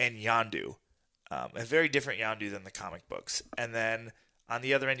 and Yondu. A very different Yondu than the comic books. And then on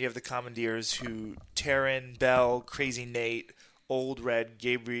the other end, you have the Commandeers who Taryn, Bell, Crazy Nate, Old Red,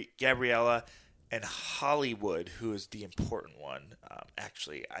 Gabriella, and Hollywood, who is the important one.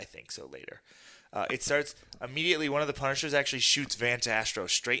 Actually, I think so later. It starts immediately. One of the Punishers actually shoots Vance Astro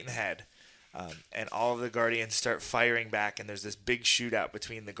straight in the head. And all of the Guardians start firing back, and there's this big shootout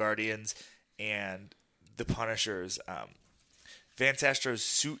between the Guardians and the Punishers. Vance Astro's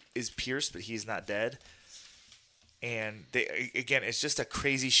suit is pierced, but he's not dead. And it's just a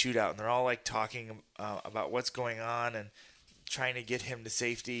crazy shootout, and they're all like talking about what's going on and trying to get him to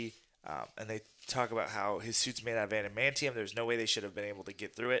safety. And they talk about how his suit's made out of adamantium. There's no way they should have been able to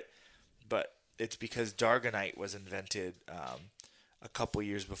get through it, but it's because Dargonite was invented a couple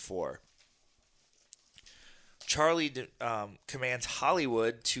years before. Charlie commands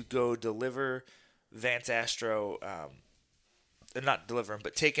Hollywood to go deliver Vance Astro, not deliver him,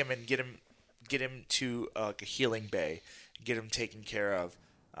 but take him and get him to a healing bay, get him taken care of.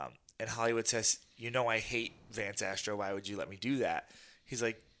 And Hollywood says, I hate Vance Astro. Why would you let me do that? He's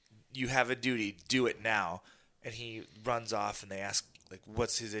like, you have a duty. Do it now. And he runs off, and they ask, like,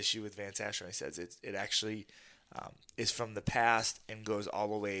 what's his issue with Vance Astro? And he says it actually is from the past and goes all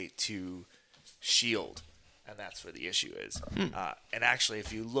the way to S.H.I.E.L.D., and that's where the issue is. And actually,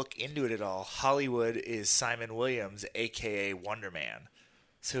 if you look into it at all, Hollywood is Simon Williams, a.k.a. Wonder Man.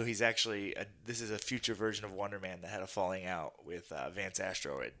 So he's actually this is a future version of Wonder Man that had a falling out with Vance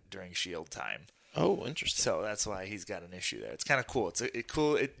Astro during S.H.I.E.L.D. time. Oh, interesting. So that's why he's got an issue there. It's kind of cool.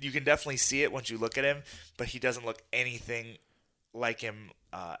 You can definitely see it once you look at him, but he doesn't look anything like him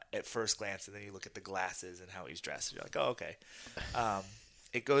at first glance. And then you look at the glasses and how he's dressed, and you're like, oh, okay.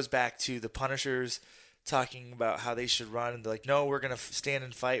 It goes back to the Punishers talking about how they should run, and they're like, no, we're going to stand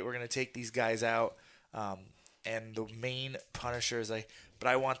and fight. We're going to take these guys out. And the main Punisher is like, but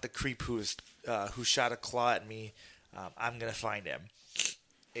I want the creep who shot a claw at me. I'm going to find him.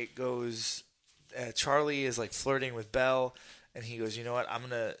 It goes, Charlie is like flirting with Belle, and he goes, you know what,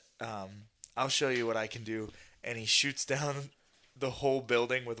 I'll show you what I can do. And he shoots down the whole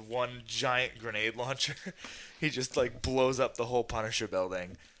building with one giant grenade launcher. He just like blows up the whole Punisher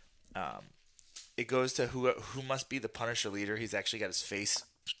building. It goes to who must be the Punisher leader. He's actually got his face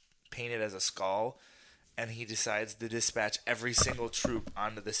painted as a skull, and he decides to dispatch every single troop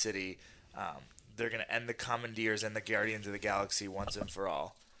onto the city. They're going to end the Commandeers and the Guardians of the Galaxy once and for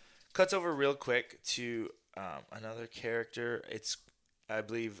all. Cuts over real quick to another character. It's, I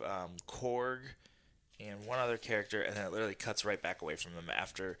believe, Korg and one other character, and then it literally cuts right back away from them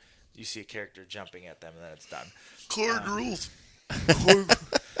after you see a character jumping at them, and then it's done. Korg rules.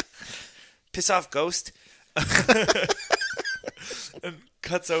 Piss off, Ghost. And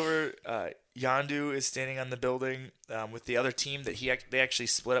cuts over. Yondu is standing on the building with the other team that they actually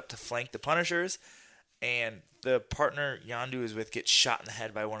split up to flank the Punishers, and the partner Yondu is with gets shot in the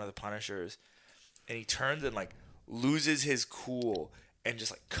head by one of the Punishers, and he turns and like loses his cool and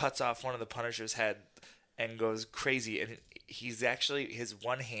just like cuts off one of the Punishers' head and goes crazy. And he's actually, his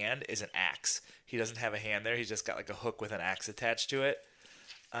one hand is an axe. He doesn't have a hand there. He's just got like a hook with an axe attached to it.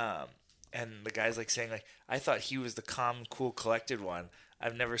 And the guy's like saying like, I thought he was the calm, cool, collected one.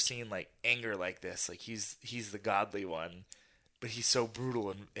 I've never seen like anger like this. Like he's the godly one, but he's so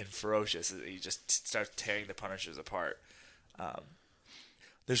brutal and ferocious that he just starts tearing the Punishers apart.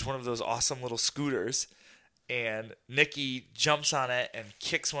 There's one of those awesome little scooters, and Nikki jumps on it and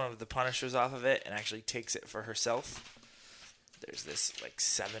kicks one of the Punishers off of it and actually takes it for herself. There's this like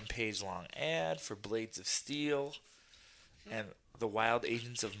 7-page long ad for Blades of Steel, and the Wild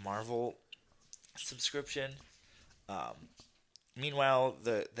Agents of Marvel subscription. Meanwhile,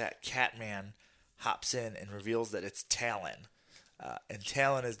 that Catman hops in and reveals that it's Talon. And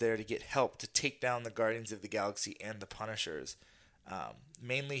Talon is there to get help to take down the Guardians of the Galaxy and the Punishers.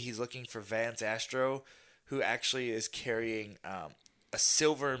 Mainly, he's looking for Vance Astro, who actually is carrying a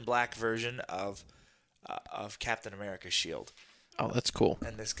silver and black version of Captain America's shield. Oh, that's cool.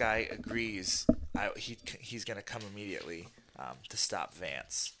 And this guy agrees he's going to come immediately to stop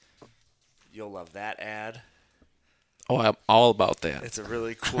Vance. You'll love that ad. Oh, I'm all about that. It's a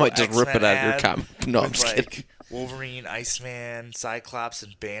really cool I might just rip it out of your ad comic. No, I'm with, just like, kidding. Wolverine, Iceman, Cyclops,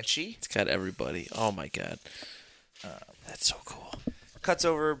 and Banshee. It's got everybody. Oh, my God. That's so cool. Cuts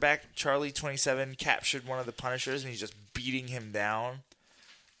over back. Charlie 27 captured one of the Punishers, and he's just beating him down.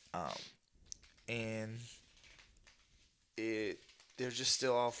 And they're just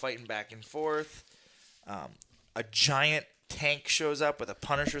still all fighting back and forth. A giant tank shows up with a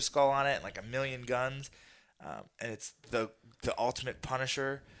Punisher skull on it and like a million guns. And it's the ultimate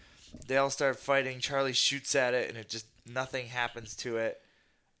Punisher. They all start fighting. Charlie shoots at it, and it just nothing happens to it.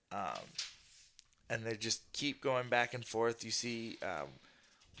 And they just keep going back and forth. You see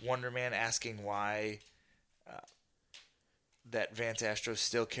Wonder Man asking why that Vance Astro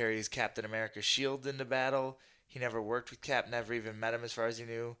still carries Captain America's shield into battle. He never worked with Cap, never even met him as far as he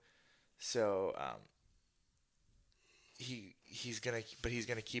knew. So he's gonna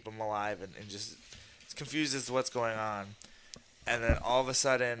keep him alive and just it's confused as to what's going on. And then all of a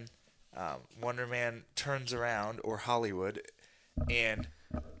sudden, Wonder Man turns around, or Hollywood, and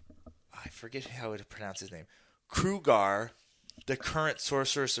I forget how to pronounce his name. Krugar, the current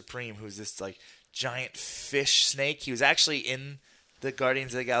Sorcerer Supreme, who's this like giant fish snake. He was actually in the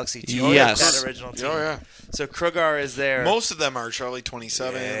Guardians of the Galaxy team. Yes. That original team. Oh, yeah. So Krugar is there. Most of them are Charlie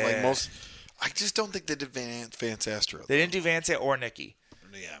 27. Yeah. Like most, I just don't think they did Vance Astro. They didn't do Vance or Nikki.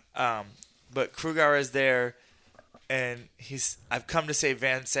 Yeah. But Krugar is there, and I've come to save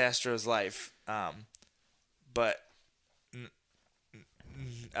Vance Astro's life. But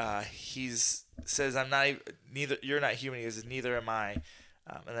he says, "I'm not neither. You're not human." He says, "Neither am I."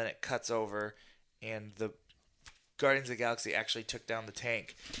 And then it cuts over, and the Guardians of the Galaxy actually took down the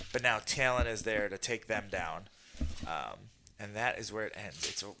tank, but now Talon is there to take them down. And that is where it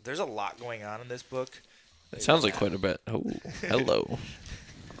ends. There's a lot going on in this book. It sounds like quite a bit. Oh, hello.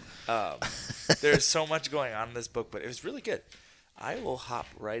 There's so much going on in this book, but it was really good. I will hop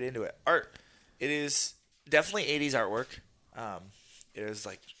right into it. Art. It is definitely 80s artwork. It is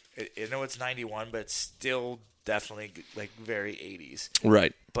like, I know it's 91, but it's still definitely like very 80s.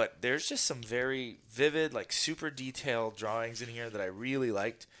 Right. But there's just some very vivid, like super detailed drawings in here that I really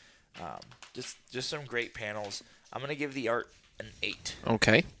liked. Just some great panels. I'm going to give the art an 8.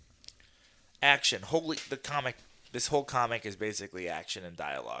 Okay. Action. This whole comic is basically action and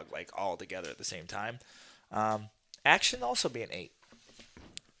dialogue, like all together at the same time. Action also be an 8.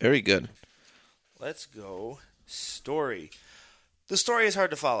 Very good. Let's go story. The story is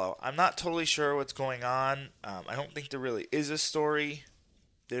hard to follow. I'm not totally sure what's going on. I don't think there really is a story.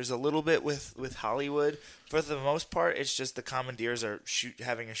 There's a little bit with Hollywood. For the most part, it's just the Commandeers are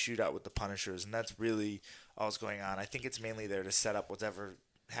having a shootout with the Punishers, and that's really all that's going on. I think it's mainly there to set up whatever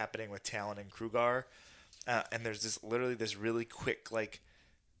happening with Talon and Krugar. And there's this really quick like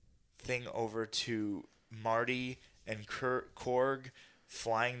thing over to Marty and Korg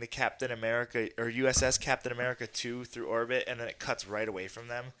flying the Captain America or USS Captain America 2 through orbit, and then it cuts right away from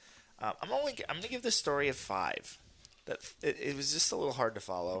them. I'm gonna give this story a 5. It was just a little hard to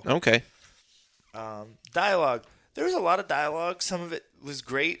follow. Okay. Dialogue. There was a lot of dialogue. Some of it was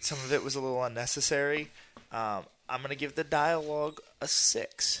great. Some of it was a little unnecessary. I'm gonna give the dialogue a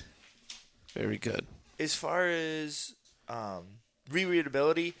 6. Very good. As far as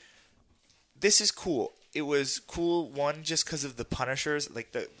rereadability, this is cool. It was cool, one, just because of the Punishers.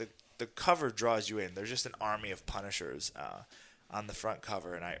 Like, the cover draws you in. There's just an army of Punishers on the front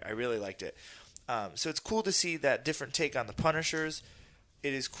cover, and I really liked it. So it's cool to see that different take on the Punishers.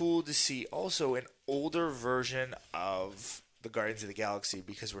 It is cool to see also an older version of the Guardians of the Galaxy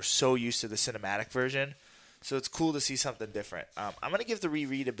because we're so used to the cinematic version. So it's cool to see something different. I'm going to give the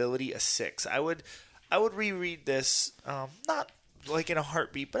rereadability a 6. I would reread this, not like in a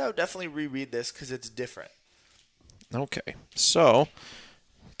heartbeat, but I would definitely reread this because it's different. Okay. So,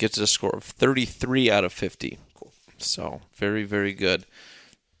 gets a score of 33 out of 50. Cool. So, very, very good.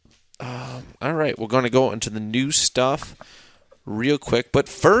 All right. We're going to go into the new stuff real quick. But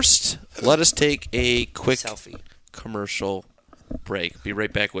first, let us take a quick Selfie. Commercial break. Be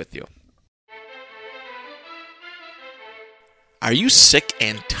right back with you. Are you sick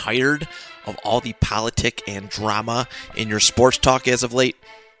and tired of all the politic and drama in your sports talk as of late?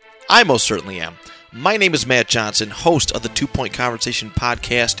 I most certainly am. My name is Matt Johnson, host of the 2 Point Conversation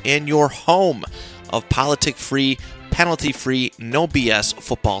podcast and your home of politic-free, penalty-free, no BS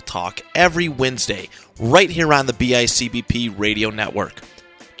football talk every Wednesday right here on the BICBP radio network.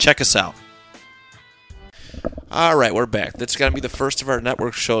 Check us out. All right, we're back. That's going to be the first of our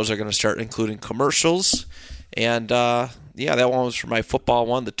network shows are going to start including commercials. And, that one was for my football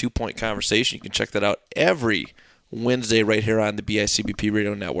one, the 2 Point Conversation. You can check that out every Wednesday right here on the BICBP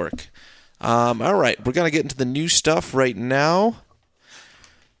radio network. All right, we're going to get into the new stuff right now.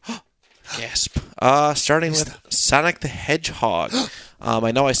 Gasp. Starting with Sonic the Hedgehog.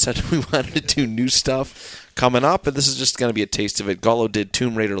 I know I said we wanted to do new stuff coming up, but this is just going to be a taste of it. Gullo did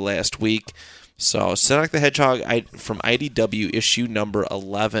Tomb Raider last week. So, Sonic the Hedgehog from IDW, issue number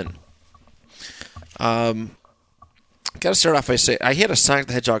 11. Got to start off by saying, I had a Sonic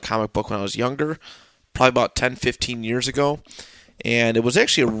the Hedgehog comic book when I was younger, probably about 10, 15 years ago. And it was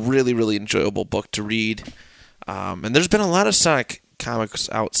actually a really, really enjoyable book to read. And there's been a lot of Sonic comics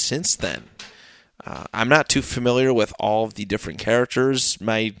out since then. I'm not too familiar with all of the different characters.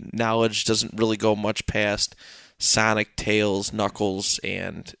 My knowledge doesn't really go much past Sonic, Tails, Knuckles,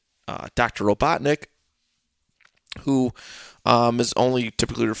 and Dr. Robotnik, who is only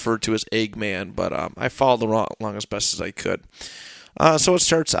typically referred to as Eggman, but I followed along as best as I could. So it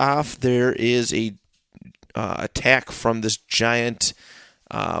starts off, there is a attack from this giant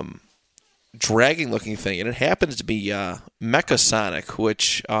dragon-looking thing, and it happens to be Mecha Sonic,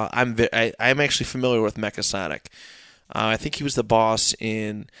 which I'm actually familiar with Mecha Sonic. I think he was the boss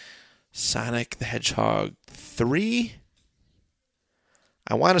in Sonic the Hedgehog 3.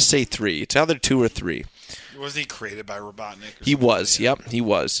 I want to say 3. It's either 2 or 3. Was he created by Robotnik? He was, yep, he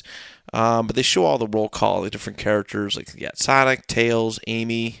was. But they show all the roll call, the different characters, like Sonic, Tails,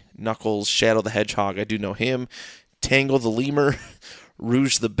 Amy, Knuckles, Shadow the Hedgehog, I do know him, Tangle the Lemur,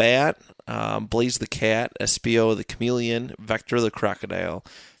 Rouge the Bat, Blaze the Cat, Espio the Chameleon, Vector the Crocodile,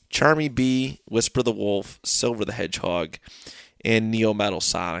 Charmy Bee, Whisper the Wolf, Silver the Hedgehog, and Neo Metal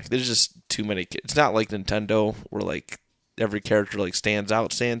Sonic. There's just too many. It's not like Nintendo where like every character like stands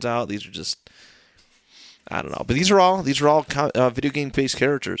out. These are just, I don't know. But these are all video game based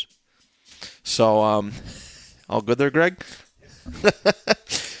characters. So all good there, Greg?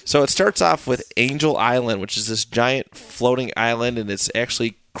 So it starts off with Angel Island, which is this giant floating island, and it's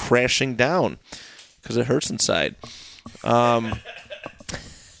actually crashing down because it hurts inside. The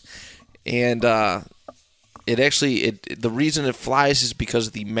reason it flies is because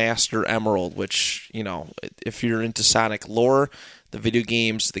of the Master Emerald, which, if you're into Sonic lore, the video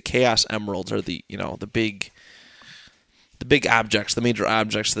games, the Chaos Emeralds are the big objects, the major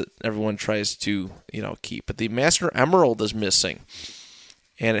objects that everyone tries to, keep. But the Master Emerald is missing.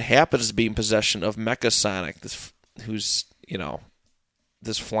 And it happens to be in possession of Mecha Sonic, who's,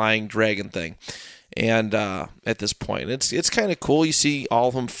 this flying dragon thing. And at this point, it's kind of cool. You see all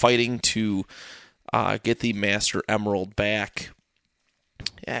of them fighting to get the Master Emerald back.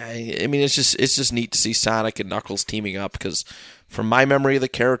 Yeah, I mean, it's just neat to see Sonic and Knuckles teaming up because from my memory of the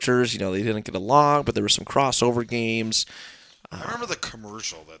characters, they didn't get along, but there were some crossover games. I remember the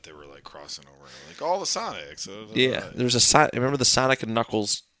commercial that they were like crossing over, like all the Sonics. Yeah, I remember the Sonic and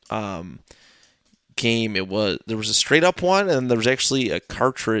Knuckles game. There was a straight up one, and there was actually a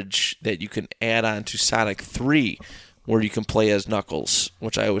cartridge that you can add on to Sonic 3, where you can play as Knuckles,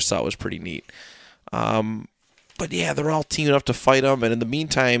 which I always thought was pretty neat. But yeah, they're all teaming up to fight them, and in the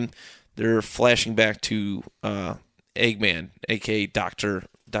meantime, they're flashing back to Eggman, aka Dr.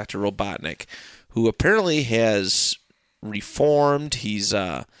 Robotnik, who apparently has reformed. He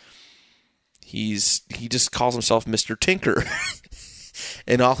just calls himself Mr. Tinker.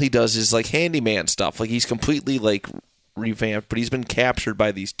 And all he does is like handyman stuff. Like he's completely like revamped, but he's been captured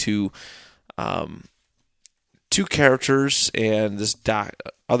by these two characters and this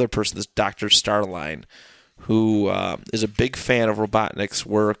other person, this Dr. Starline, who is a big fan of Robotnik's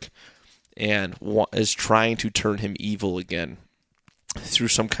work and is trying to turn him evil again through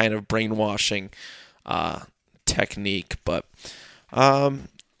some kind of brainwashing technique. But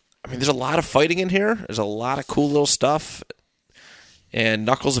there's a lot of fighting in here. There's a lot of cool little stuff. And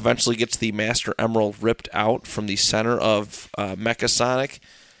Knuckles eventually gets the Master Emerald ripped out from the center of Mecha Sonic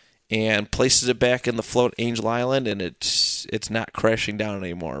and places it back in the float Angel Island, and it's not crashing down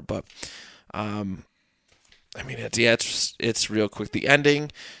anymore. But it's real quick. The ending,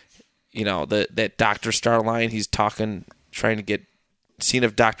 that Dr. Starline, he's trying to seeing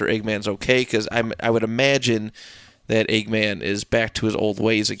if Dr. Eggman's okay, because I would imagine that Eggman is back to his old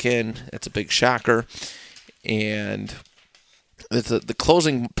ways again. It's a big shocker. And the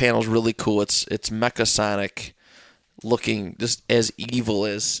closing panel is really cool. It's Mecha Sonic looking just as evil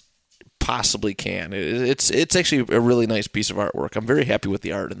as possibly can. It's actually a really nice piece of artwork. I'm very happy with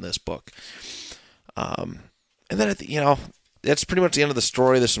the art in this book. And then that's pretty much the end of the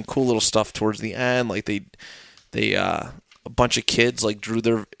story. There's some cool little stuff towards the end, like they a bunch of kids like drew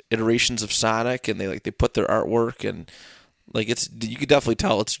their iterations of Sonic, and they put their artwork, and like you could definitely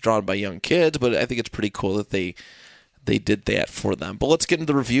tell it's drawn by young kids, but I think it's pretty cool that they did that for them. But let's get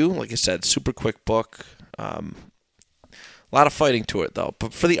into the review. Like I said, super quick book. A lot of fighting to it, though.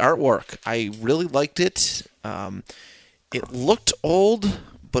 But for the artwork, I really liked it. It looked old,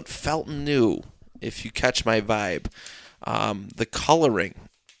 but felt new, if you catch my vibe. The coloring,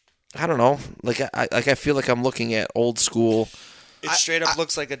 I don't know. I feel like I'm looking at old school. It straight up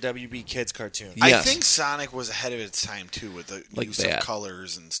looks like a WB Kids cartoon. I Yes. think Sonic was ahead of its time, too, with the Like use that. of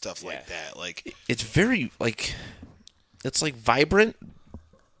colors and stuff like that. Like It's very, it's like vibrant.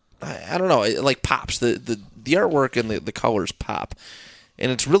 I don't know. It like pops. The artwork and the colors pop.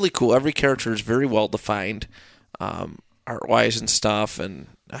 And it's really cool. Every character is very well defined, art-wise and stuff. And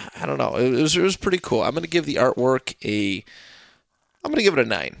I don't know. It was pretty cool. I'm going to give the artwork I'm going to give it a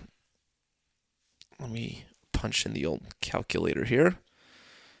 9. Let me punch in the old calculator here.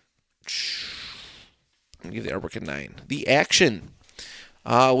 I'm going to give the artwork a 9. The action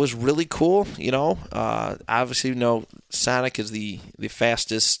was really cool. Obviously, Sonic is the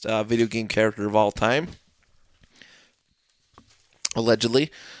fastest video game character of all time. Allegedly,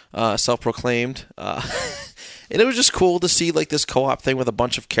 self-proclaimed. And it was just cool to see like this co-op thing with a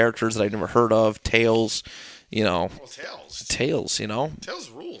bunch of characters that I'd never heard of. Tails, Tails. Tails, Tails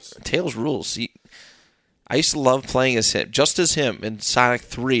rules. Tails rules. I used to love playing as him, just as him in Sonic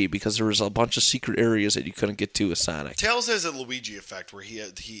 3, because there was a bunch of secret areas that you couldn't get to with Sonic. Tails has a Luigi effect where he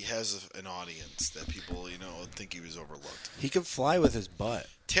has an audience that people think he was overlooked. He could fly with his butt.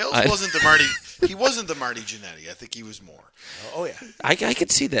 Tails wasn't the Marty. He wasn't the Marty Jannetty. I think he was more. Oh yeah. I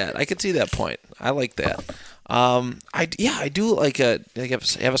could see that. I could see that point. I like that. I do I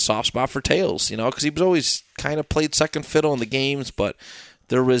have a soft spot for Tails, because he was always kind of played second fiddle in the games, but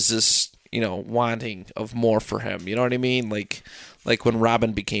there was this, wanting of more for him. You know what I mean? Like when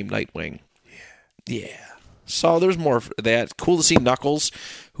Robin became Nightwing. Yeah. So there's more of that. Cool to see Knuckles,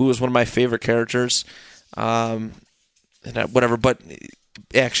 who was one of my favorite characters. Whatever, but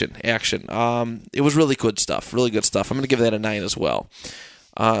action. It was really good stuff. Really good stuff. I'm going to give that a 9 as well.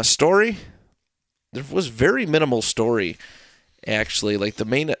 Story. There was very minimal story, actually. Like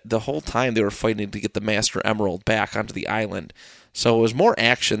the whole time they were fighting to get the Master Emerald back onto the island. So it was more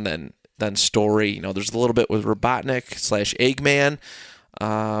action than story. There's a little bit with Robotnik / Eggman.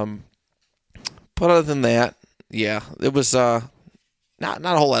 But other than that, yeah, it was not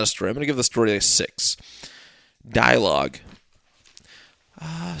a whole lot of story. I'm going to give the story a 6. Dialogue.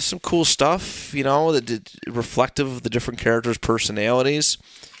 Some cool stuff, that reflective of the different characters' personalities.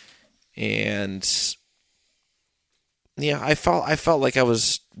 And yeah, I felt like I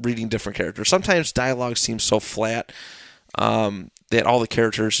was reading different characters. Sometimes dialogue seems so flat that all the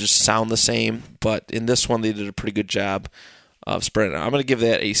characters just sound the same, but in this one they did a pretty good job of spreading it out. I'm going to give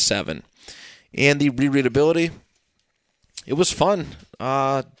that a 7. And the rereadability, it was fun.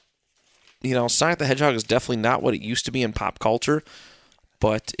 Sonic the Hedgehog is definitely not what it used to be in pop culture,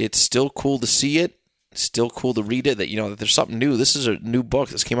 but it's still cool to see it. Still cool to read it, that that there's something new. This is a new book.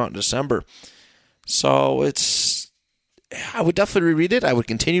 This came out in December. So I would definitely reread it. I would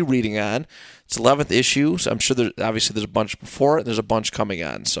continue reading on. It's 11th issue, so I'm sure there's a bunch before it. There's a bunch coming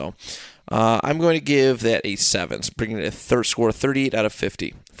on. So I'm going to give that a 7, bringing it a score 38 out of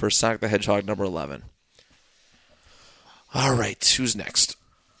 50 for Sonic the Hedgehog number 11. All right, who's next?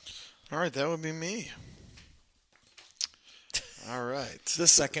 All right, that would be me. All right. It's the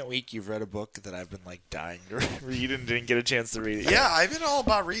second week you've read a book that I've been dying to read and didn't get a chance to read it. Yeah, I've been all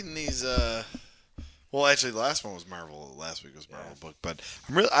about reading these. Well, actually, the last one was Marvel. Last week was Marvel book, but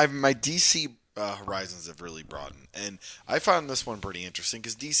my DC horizons have really broadened, and I found this one pretty interesting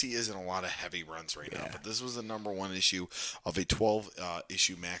because DC isn't a lot of heavy runs right now. But this was the number 1 issue of a 12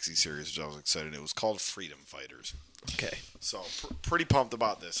 issue maxi series, which I was excited. It was called Freedom Fighters. Okay. So pretty pumped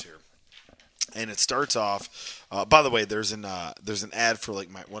about this here. And it starts off. By the way, there's an ad for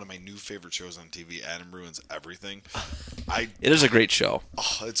one of my new favorite shows on TV, Adam Ruins Everything. It is a great show.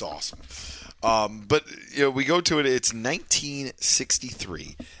 Oh, it's awesome. But we go to it. It's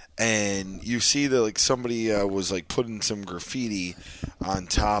 1963, and you see that somebody was putting some graffiti on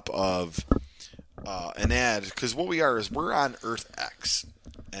top of an ad, because what we are is we're on Earth X,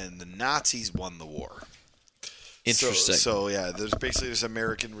 and the Nazis won the war. Interesting. So yeah, there's basically this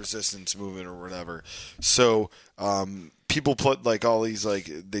American resistance movement or whatever. So people put like all these like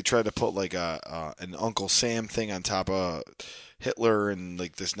they tried to put like an Uncle Sam thing on top of Hitler, and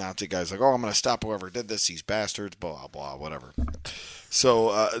like this Nazi guy's like, oh, I'm gonna stop whoever did this, these bastards, blah blah whatever.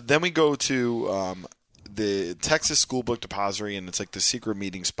 So then we go to the Texas School Book Depository, and it's like the secret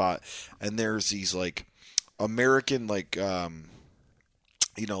meeting spot, and there's these like American like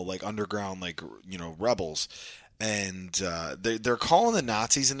like underground like rebels. And they're calling the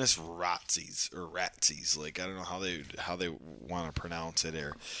Nazis in this Ratsies or Ratsies. Like I don't know how they want to pronounce it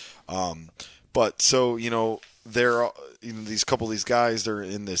here. But so they're these couple of these guys. They're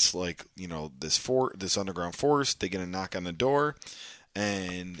in this like this underground forest. They get a knock on the door,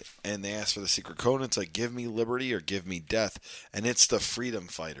 and they ask for the secret code. And it's like, give me liberty or give me death. And it's the Freedom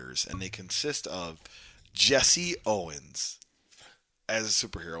Fighters, and they consist of Jesse Owens as a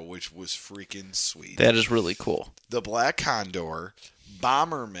superhero, which was freaking sweet. That is really cool. The Black Condor,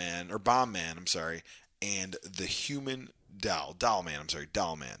 Bomb Man, I'm sorry, and the Human Doll Man.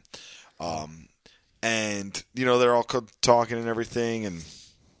 And they're all talking and everything, and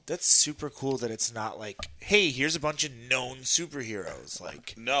that's super cool that it's not like, hey, here's a bunch of known superheroes.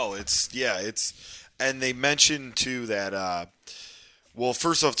 Like, no, it's and they mentioned too that. Well,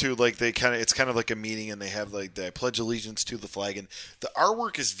 first off, too, like it's kind of like a meeting, and they have like they pledge allegiance to the flag, and the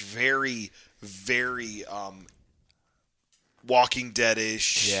artwork is very, very Walking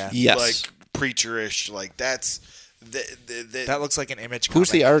Dead-ish, Yes, like Preacher-ish, like that's that looks like an image. Who's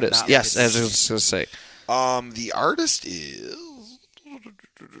the artist? Like yes, as I was going to say, the artist is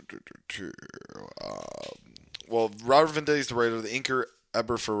Robert Venditti is the writer, the inker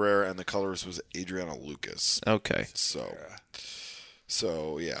Eber Ferrer, and the colorist was Adriana Lucas. Okay,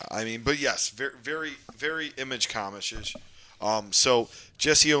 So yeah, I mean, but yes, very, very, very Image comics-ish. So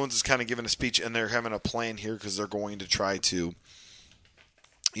Jesse Owens is kind of giving a speech, and they're having a plan here because they're going to try to,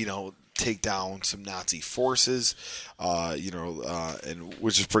 take down some Nazi forces, and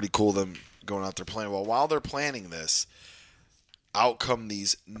which is pretty cool. Them going out there planning. Well, while they're planning this, out come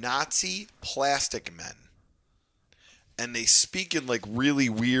these Nazi plastic men, and they speak in like really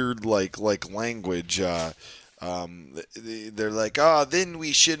weird like language. They're like, then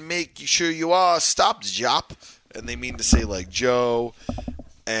we should make sure you all stop, Jop. And they mean to say, like, Joe.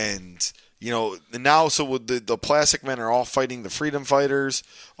 And, now, so with the Plastic Men are all fighting the Freedom Fighters.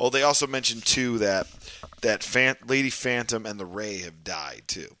 Oh, they also mentioned, too, that Lady Phantom and the Ray have died,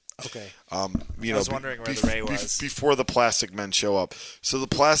 too. Okay. I was wondering where the Ray was. Before the Plastic Men show up. So the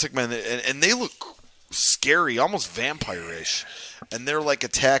Plastic Men, and they look scary, almost vampire-ish. And they're, like,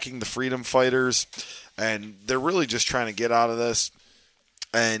 attacking the Freedom Fighters. And they're really just trying to get out of this,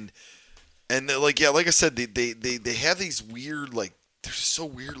 and like I said, they have these weird like they're just so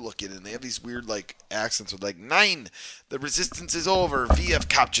weird looking, and they have these weird like accents with like 9, the resistance is over, we have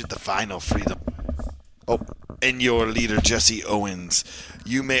captured the final freedom. Oh, and your leader Jesse Owens,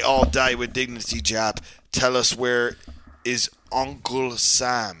 you may all die with dignity, Jap. Tell us where is Uncle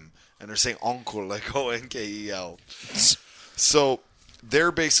Sam, and they're saying Uncle like Onkel. So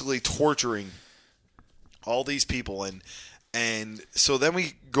they're basically torturing all these people, and so then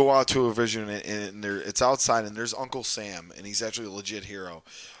we go out to a vision, and it's outside, and there's Uncle Sam, and he's actually a legit hero.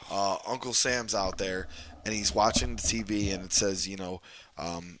 Uncle Sam's out there, and he's watching the TV, and it says,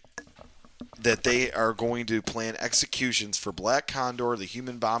 that they are going to plan executions for Black Condor, the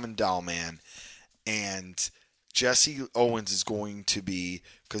Human Bomb, and Doll Man, and Jesse Owens is going to be,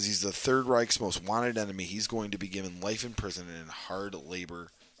 because he's the Third Reich's most wanted enemy, he's going to be given life in prison in a hard labor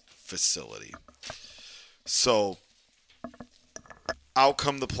facility. So, out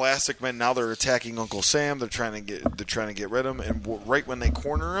come the Plastic Men. Now they're attacking Uncle Sam. They're trying to get rid of him. And right when they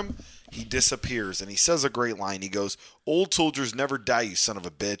corner him, he disappears. And he says a great line. He goes, "Old soldiers never die, you son of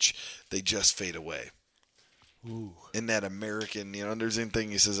a bitch. They just fade away." Ooh. In that American, there's anything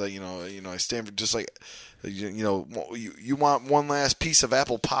he says, I stand for just like, you want one last piece of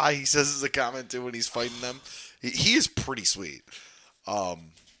apple pie. He says as a comment too when he's fighting them. He is pretty sweet.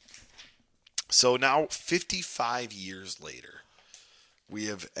 So now, 55 years later,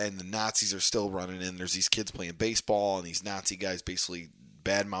 and the Nazis are still running in. There's these kids playing baseball, and these Nazi guys basically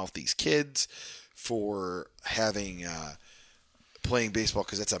badmouth these kids for playing baseball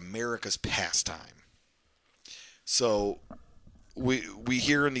because that's America's pastime. So we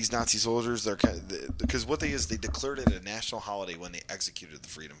hear in these Nazi soldiers, they're because what they declared it a national holiday when they executed the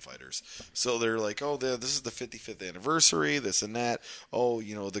Freedom Fighters. So they're like, oh, this is the 55th anniversary, this and that. Oh,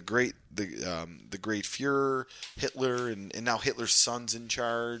 the great Fuhrer, Hitler, and now Hitler's son's in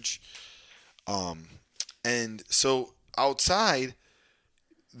charge. And so outside,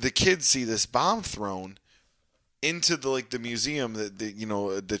 the kids see this bomb thrown into the museum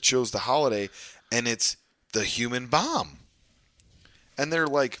that shows the holiday, and it's the human bomb. and they're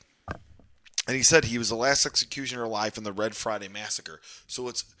like, and he said he was the last executioner alive in the Red Friday massacre. So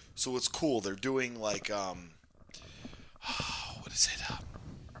it's cool. They're doing like what is it?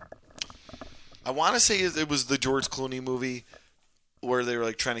 I want to say it was the George Clooney movie where they were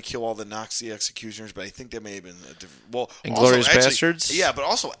like trying to kill all the Nazi executioners, but I think that may have been a different. Well, Inglourious also, Bastards. Yeah, but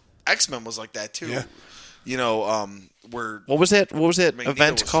also X-Men was like that too. Yeah. You know, where What was that Magneto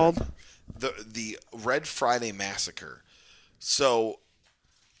event was called? the Red Friday massacre. So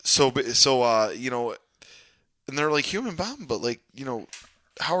you know, and they're like, human bomb, but like, you know,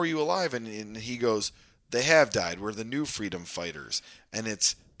 how are you alive? And he goes, they have died. We're the new freedom fighters, and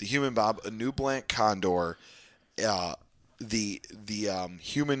it's the human bomb, a new Blanc Condor, the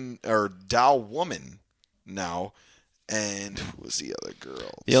human or doll woman now, and who was the other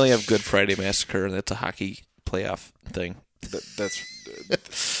girl? You only have Good Friday Massacre, and that's a hockey playoff thing.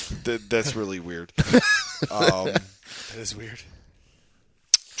 That's really weird. That is weird.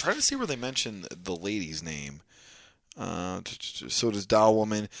 Trying to see where they mention the lady's name. So does Doll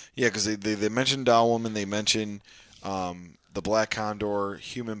Woman. Yeah, because they mention Doll Woman. They mention the Black Condor,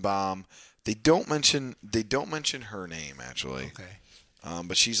 Human Bomb. They don't mention her name actually. Okay.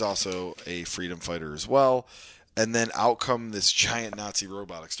 But she's also a freedom fighter as well. And then out come this giant Nazi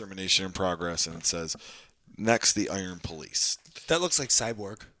robot, Extermination in Progress, and it says, next, the Iron Police. That looks like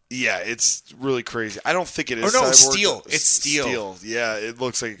Cyborg. Yeah, it's really crazy. I don't think it is. Oh no, Cyborg. Steel. It's Steel. Yeah, it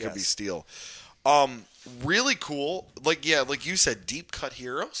looks like it could be Steel. Really cool. Like you said, deep cut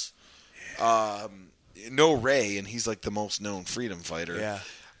heroes. No Ray, and he's like the most known freedom fighter. Yeah.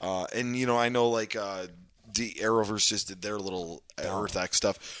 And you know, I know like the Arrowverse just did their little Earth X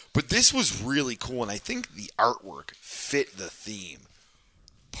stuff, but this was really cool, and I think the artwork fit the theme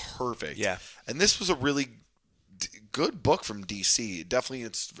perfect. Yeah. And this was a really good book from DC. Definitely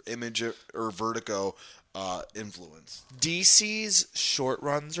its Image or Vertigo influence. DC's short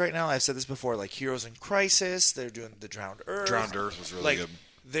runs right now, I've said this before, like Heroes in Crisis, they're doing the Drowned Earth. Drowned Earth was really good.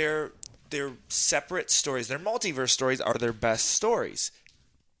 Their separate stories, their multiverse stories are their best stories.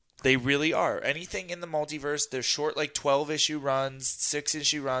 They really are. Anything in the multiverse, their short, like 12-issue runs,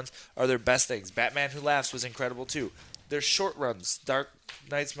 6-issue runs, are their best things. Batman Who Laughs was incredible too. Their short runs, Dark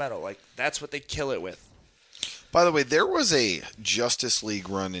Knight's Metal, like that's what they kill it with. By the way, there was a Justice League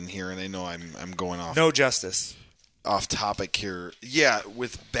run in here, and I know I'm going off No Justice. off topic here. Yeah,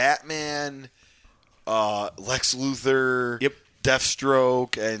 with Batman, Lex Luthor, Yep.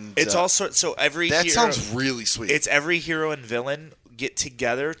 Deathstroke, and It's also so every that hero, sounds really sweet. It's every hero and villain get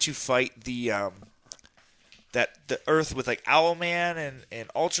together to fight the Earth with like Owlman and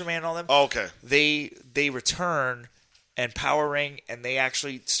Ultraman and all them. Oh, okay. They return and Power Ring, and they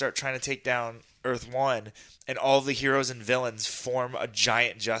actually start trying to take down Earth 1, and all the heroes and villains form a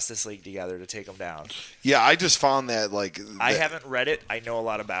giant Justice League together to take them down. Yeah, I just found that like I haven't read it. I know a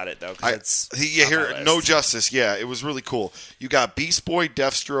lot about it though. No Justice. Yeah, it was really cool. You got Beast Boy,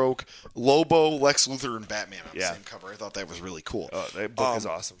 Deathstroke, Lobo, Lex Luthor, and Batman on the same cover. I thought that was really cool. Oh, that book is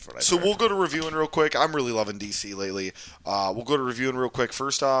awesome. For So we'll go to reviewing real quick. I'm really loving DC lately. We'll go to reviewing real quick.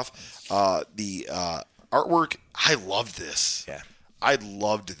 First off, the artwork. I loved this. Yeah. I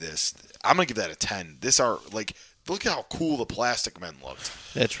loved this. I'm gonna give that a 10. This art, like, look at how cool the Plastic Men looked.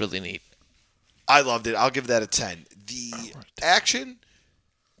 That's really neat. I loved it. I'll give that a 10. The action,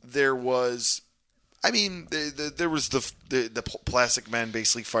 there was, I mean, there was the Plastic Men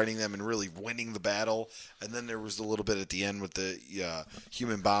basically fighting them and really winning the battle, and then there was a little bit at the end with the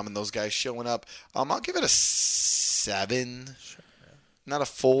Human Bomb and those guys showing up. I'll give it a 7. Sure, yeah. Not a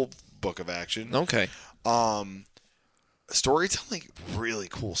full book of action. Okay. Storytelling, really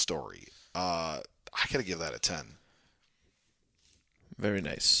cool story. I gotta give that a 10. Very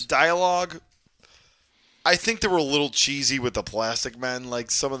nice. Dialogue, I think they were a little cheesy with the Plastic Men, like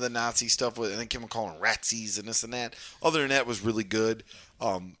some of the Nazi stuff. I think him calling them ratsies and this and that. Other than that, was really good.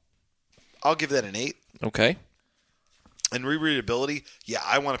 I'll give that an 8. Okay. And rereadability, yeah,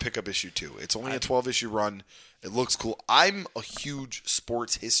 I want to pick up issue 2. It's only a 12-issue run. It looks cool. I'm a huge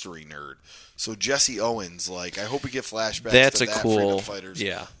sports history nerd. So Jesse Owens, like, I hope we get flashbacks That's to a that cool, Freedom Fighters.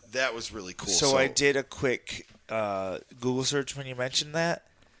 yeah. That was really cool. So I did a quick Google search when you mentioned that.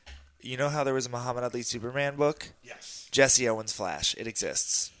 You know how there was a Muhammad Ali Superman book? Yes. Jesse Owens Flash. It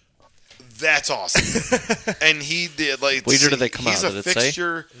exists. That's awesome. And he did, like, Where did they come out? He's Did a it say?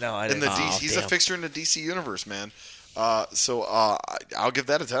 fixture No, I in didn't. the he's a fixture in the DC universe, man. So I'll give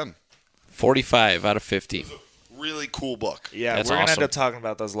that a 10. 45 out of 50. Really cool book. Yeah, That's we're going to end awesome. up talking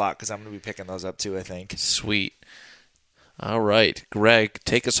about those a lot because I'm going to be picking those up too, I think. Sweet. All right. Greg,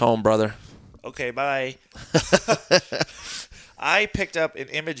 take us home, brother. Okay, bye. I picked up an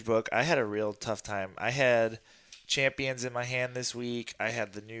Image book. I had a real tough time. I had Champions in my hand this week. I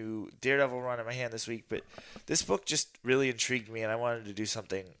had the new Daredevil run in my hand this week. But this book just really intrigued me, and I wanted to do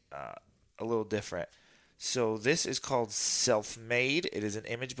something a little different. So this is called Self-Made. It is an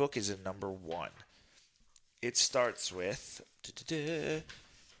image book. It's a number 1. It starts with you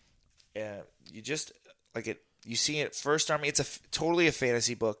just like it. You see it first army. It's totally a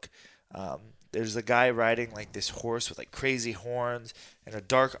fantasy book. There's a guy riding like this horse with like crazy horns and a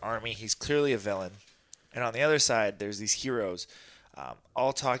dark army. He's clearly a villain. And on the other side, there's these heroes,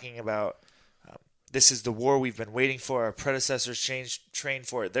 all talking about this is the war we've been waiting for. Our predecessors trained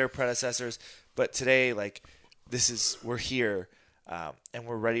for it. Their predecessors, but today, like we're here, and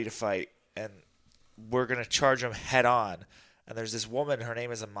we're ready to fight, and we're gonna charge them head on. And there's this woman, her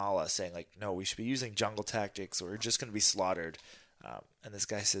name is Amala, saying like, no, we should be using jungle tactics, or we're just gonna be slaughtered. And this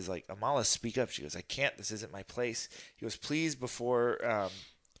guy says like, Amala, speak up. She goes, I can't. This isn't my place. He goes, please,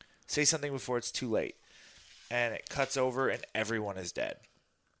 say something before it's too late. And it cuts over, and everyone is dead.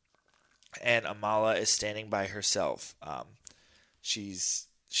 And Amala is standing by herself. She's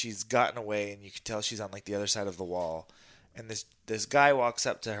gotten away, and you can tell she's on like the other side of the wall. And this guy walks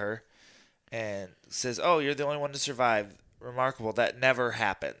up to her and says, "Oh, you're the only one to survive. Remarkable. That never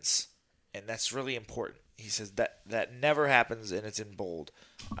happens." And that's really important. He says that never happens, and it's in bold.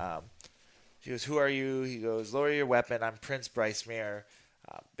 She goes, "Who are you?" He goes, "Lower your weapon. I'm Prince Brycemere.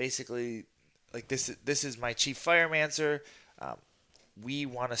 Basically, like this is my chief firemancer. We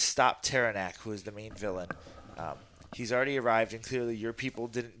want to stop Taranak, who is the main villain. He's already arrived, and clearly your people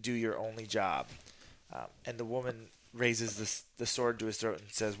didn't do your only job." And the woman raises the sword to his throat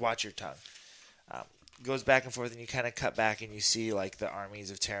and says, "Watch your tongue." Goes back and forth, and you kind of cut back, and you see like the armies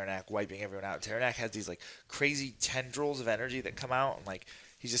of Taranak wiping everyone out. Taranak has these like crazy tendrils of energy that come out, and like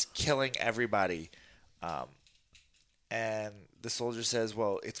he's just killing everybody. And the soldier says,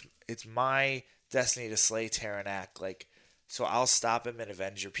 "Well, it's my destiny to slay Taranak. Like, so I'll stop him and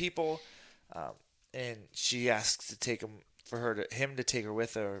avenge your people." And she asks to take him to take her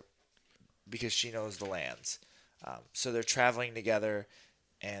with her because she knows the lands. So they're traveling together,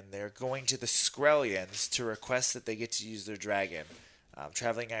 and they're going to the Skrellians to request that they get to use their dragon.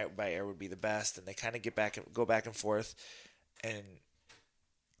 Traveling out by air would be the best, and they kind of go back and forth. And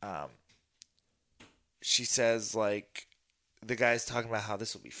she says, like, the guy's talking about how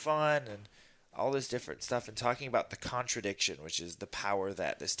this will be fun and all this different stuff, and talking about the contradiction, which is the power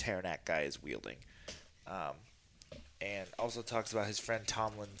that this Taranak guy is wielding. And also talks about his friend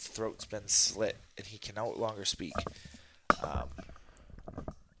Tomlin's throat's been slit, and he can no longer speak.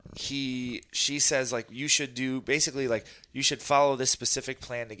 She says, like, you should follow this specific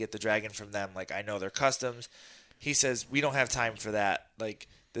plan to get the dragon from them. Like, I know their customs. He says, we don't have time for that. Like,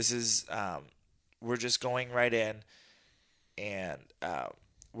 this is, we're just going right in, and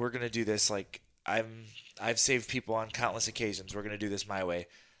we're going to do this. Like, I've saved people on countless occasions. We're going to do this my way.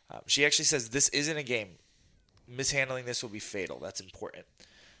 She actually says, this isn't a game. Mishandling this will be fatal. That's important.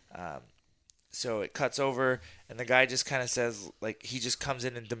 So it cuts over, and the guy just kind of says, like, he just comes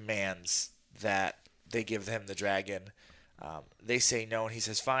in and demands that they give him the dragon. They say no, and he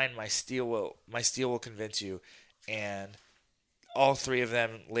says, fine, my steel will convince you. And all three of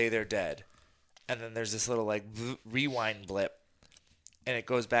them lay there dead. And then there's this little, like, rewind blip, and it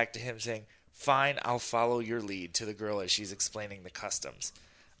goes back to him saying, fine, I'll follow your lead, to the girl as she's explaining the customs.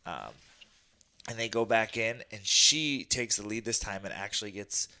 And they go back in, and she takes the lead this time and actually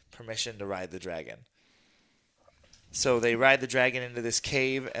gets permission to ride the dragon. So they ride the dragon into this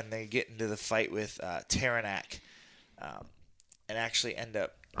cave, and they get into the fight with Taranak, and actually end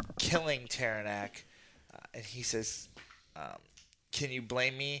up killing Taranak. And he says, can you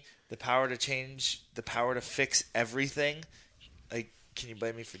blame me? The power to change, the power to fix everything? Like, can you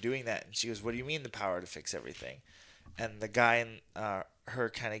blame me for doing that? And she goes, what do you mean the power to fix everything? And the guy and her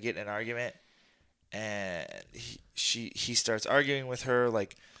kind of get in an argument. And he starts arguing with her,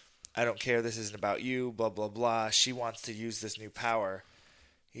 like, I don't care, this isn't about you, blah, blah, blah. She wants to use this new power.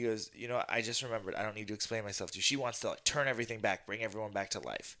 He goes, I just remembered, I don't need to explain myself to you. She wants to, like, turn everything back, bring everyone back to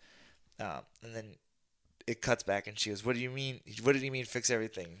life. And then it cuts back, and she goes, what do you mean? What did he mean, fix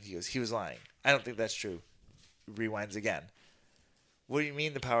everything? He goes, he was lying. I don't think that's true. Rewinds again. What do you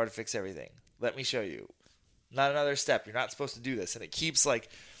mean the power to fix everything? Let me show you. Not another step. You're not supposed to do this. And it keeps, like,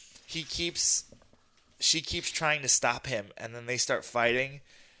 she keeps trying to stop him, and then they start fighting.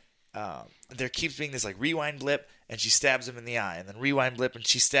 There keeps being this, like, rewind blip, and she stabs him in the eye, and then rewind blip, and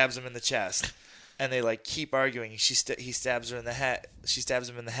she stabs him in the chest. And they, like, keep arguing. He stabs her in the head. She stabs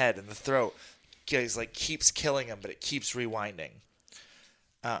him in the head and the throat. He's, like, keeps killing him, but it keeps rewinding.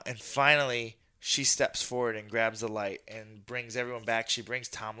 And finally, she steps forward and grabs the light and brings everyone back. She brings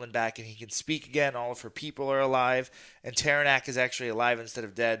Tomlin back, and he can speak again. All of her people are alive, and Taranak is actually alive instead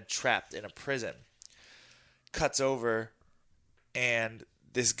of dead, trapped in a prison. Cuts over, and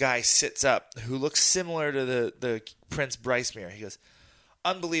this guy sits up who looks similar to the Prince Brycemere. He goes,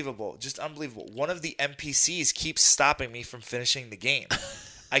 unbelievable, just unbelievable. One of the NPCs keeps stopping me from finishing the game.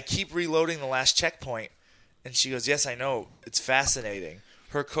 I keep reloading the last checkpoint. And she goes, yes, I know. It's fascinating.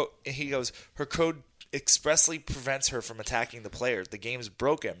 He goes, her code expressly prevents her from attacking the player. The game's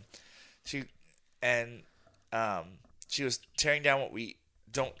broken. She was tearing down what we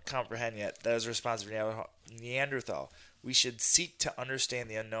don't comprehend yet. That is a response of Neanderthal. We should seek to understand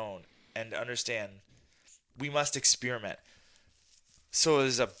the unknown and to understand we must experiment. So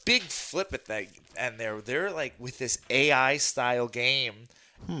there's a big flip at that, and they're like with this AI style game,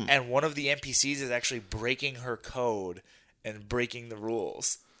 and one of the NPCs is actually breaking her code and breaking the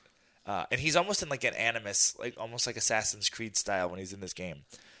rules. And he's almost in like an Animus, like almost like Assassin's Creed style when he's in this game.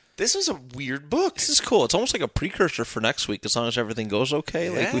 This was a weird book. This is cool. It's almost like a precursor for next week, as long as everything goes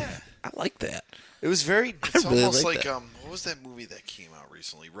okay. Yeah. I like that. It was very. It's really almost like like that. what was that movie that came out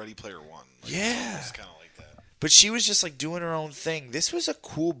recently? Ready Player One. Yeah. It's kind of like that. But she was just like doing her own thing. This was a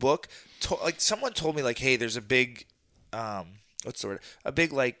cool book. Like someone told me, like, hey, there's a big, what's the word? A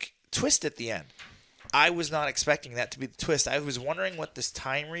big like twist at the end. I was not expecting that to be the twist. I was wondering what this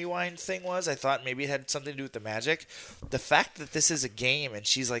time rewind thing was. I thought maybe it had something to do with the magic. The fact that this is a game and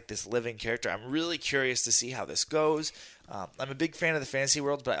she's like this living character, I'm really curious to see how this goes. I'm a big fan of the fantasy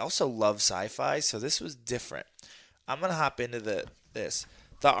world, but I also love sci-fi, so this was different. I'm going to hop into this.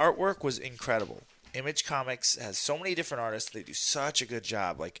 The artwork was incredible. Image Comics has so many different artists. They do such a good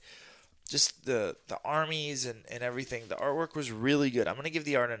job. Like, just the armies and everything. The artwork was really good. I'm going to give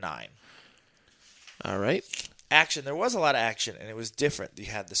the art a 9. All right. Action. There was a lot of action, and it was different. You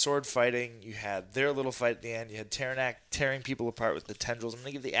had the sword fighting. You had their little fight at the end. You had Taranak tearing people apart with the tendrils. I'm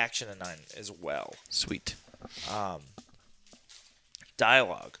going to give the action a 9 as well. Sweet.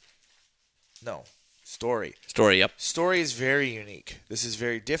 Dialogue. No. Story. Story, yep. Story is very unique. This is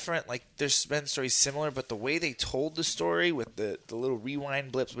very different. Like, there's been stories similar, but the way they told the story with the little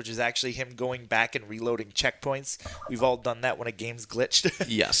rewind blips, which is actually him going back and reloading checkpoints. We've all done that when a game's glitched.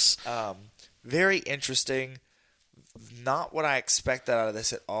 Yes. Very interesting. Not what I expected out of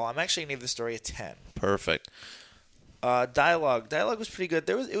this at all. I'm actually going to give the story a 10. Perfect. Dialogue. Dialogue was pretty good.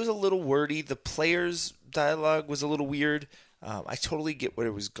 It was a little wordy. The player's dialogue was a little weird. I totally get what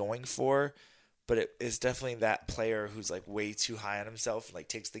it was going for, but it is definitely that player who's like way too high on himself and like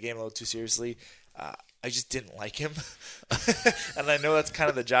takes the game a little too seriously. I just didn't like him, and I know that's kind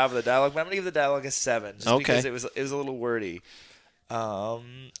of the job of the dialogue. But I'm gonna give the dialogue a 7 just because it was a little wordy.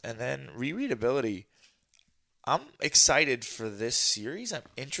 And then rereadability. I'm excited for this series. I'm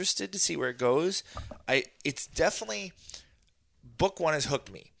interested to see where it goes. It's definitely book 1 has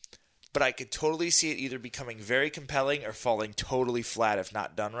hooked me, but I could totally see it either becoming very compelling or falling totally flat if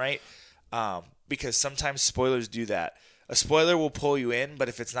not done right. Because sometimes spoilers do that. A spoiler will pull you in, but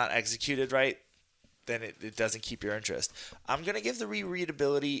if it's not executed right, then it doesn't keep your interest. I'm going to give the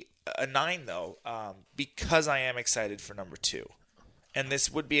rereadability a 9, though, because I am excited for number 2. And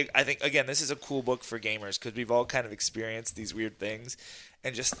this would be, I think, again, this is a cool book for gamers because we've all kind of experienced these weird things.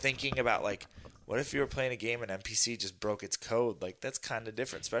 And just thinking about, like, what if you were playing a game and NPC just broke its code? Like, that's kind of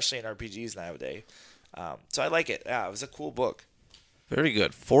different, especially in RPGs nowadays. So I like it. Yeah, it was a cool book. Very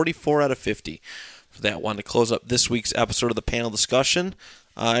good. 44 out of 50 for that one to close up this week's episode of the panel discussion.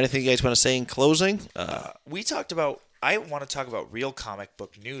 Anything you guys want to say in closing? I want to talk about real comic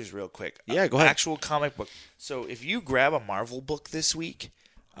book news real quick. Yeah, go ahead. Actual comic book. So if you grab a Marvel book this week,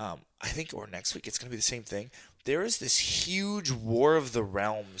 I think, or next week, it's going to be the same thing. There is this huge War of the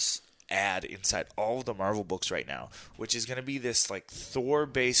Realms ad inside all of the Marvel books right now, which is going to be this like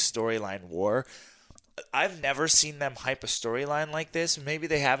Thor-based storyline war. I've never seen them hype a storyline like this. Maybe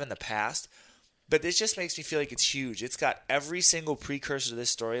they have in the past. But this just makes me feel like it's huge. It's got every single precursor to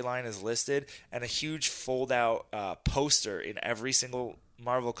this storyline is listed and a huge fold-out poster in every single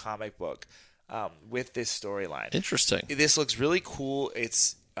Marvel comic book with this storyline. Interesting. This looks really cool.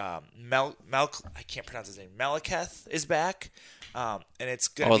 It's I can't pronounce his name. Malekith is back. And it's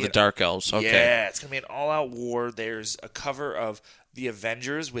going to be the Dark Elves. Okay. Yeah, it's going to be an all-out war. There's a cover of the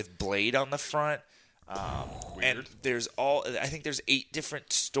Avengers with Blade on the front. And I think there's 8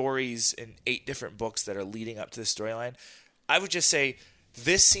 different stories in 8 different books that are leading up to the storyline. I would just say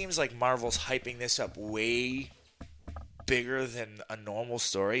this seems like Marvel's hyping this up way bigger than a normal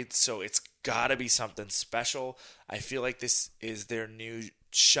story, so it's got to be something special. I feel like this is their new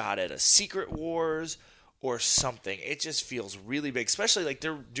shot at a Secret Wars or something. It just feels really big, especially like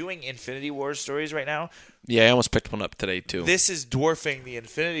they're doing Infinity Wars stories right now. Yeah, I almost picked one up today too. This is dwarfing the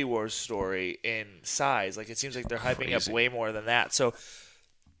Infinity Wars story in size. Like it seems like they're hyping up way more than that. So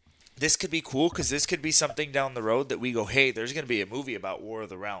this could be cool because this could be something down the road that we go, hey, there's going to be a movie about War of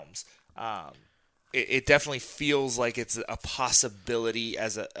the Realms. It definitely feels like it's a possibility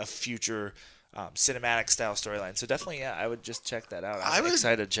as a future cinematic style storyline. So definitely, yeah, I would just check that out. I'm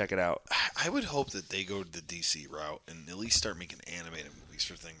excited to check it out. I would hope that they go the DC route and at least start making animated movies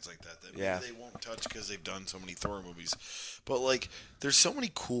for things like that. That maybe they won't touch because they've done so many Thor movies. But like, there's so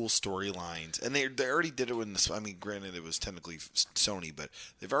many cool storylines, and they already did it with. I mean, granted, it was technically Sony, but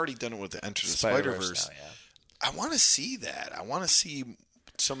they've already done it with the Enter the Spider-Verse. Now, I want to see that. I want to see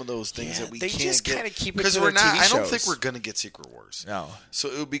some of those things that we they can't just get kind of keep it because to we're their not. TV I don't shows. think we're gonna get Secret Wars. No. So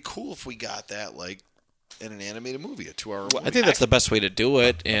it would be cool if we got that like in an animated movie, a 2-hour movie. I think that's the best way to do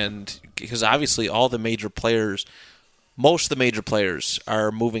it, and because obviously all the major players, most of the major players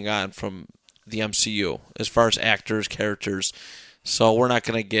are moving on from the MCU as far as actors, characters. So we're not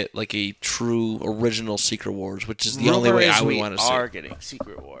going to get like a true original Secret Wars, which is the only way I would want to see. We are getting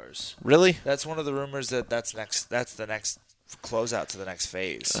Secret Wars. Really? That's one of the rumors that's the next closeout to the next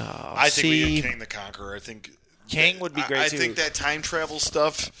phase. I think we get King the Conqueror. I think King would be great too. I think that time travel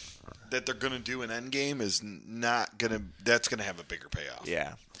stuff that they're going to do in Endgame is not going to. That's going to have a bigger payoff.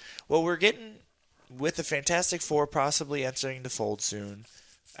 Yeah. Well, we're getting with the Fantastic Four possibly entering the fold soon.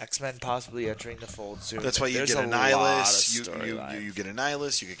 X-Men possibly entering the fold soon. That's why you get Annihilus. You get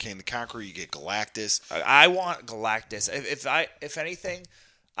Annihilus. You get King the Conqueror. You get Galactus. I want Galactus. If anything,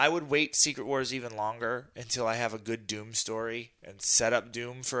 I would wait Secret Wars even longer until I have a good Doom story and set up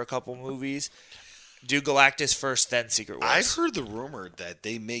Doom for a couple movies. Do Galactus first, then Secret Wars. I've heard the rumor that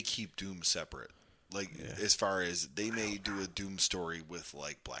they may keep Doom separate. Like as far as they may do a Doom story with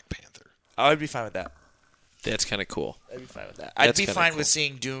like Black Panther. I'd be fine with that. That's kind of cool. I'd be fine with that. I'd be fine with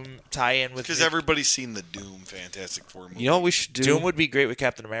seeing Doom tie in with... Because everybody's seen the Doom Fantastic Four movie. You know what we should do? Doom would be great with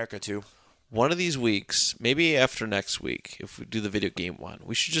Captain America, too. One of these weeks, maybe after next week, if we do the video game one,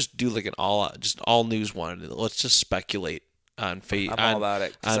 we should just do like an all news one. Let's just speculate on all about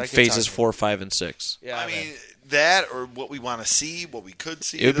it, on phases 4, 5, and 6. Yeah, I mean, that or what we want to see, what we could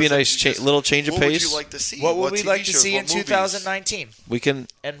see. It would be a nice little change of pace. What would you like to see? What would we like to see in 2019? We can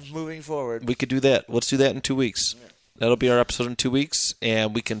and moving forward. We could do that. Let's do that in 2 weeks. Yeah. That'll be our episode in 2 weeks,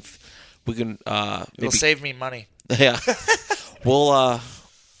 and we can maybe it'll save me money. Yeah, we'll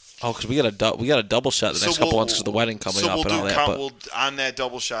because we got a double shot the next couple months because of the wedding coming up and all that. On that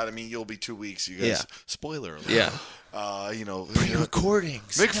double shot, I mean, you'll be 2 weeks. You guys, spoiler alert. Yeah.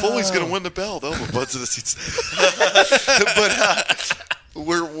 Pre-recordings. Mick Foley's going to win the bell. They'll have butts of the seats. But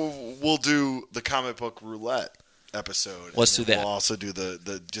we'll do the comic book roulette episode. Let's do that. We'll also do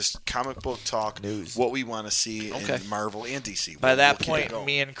the just comic book talk news. What we want to see in Marvel and DC. By that point,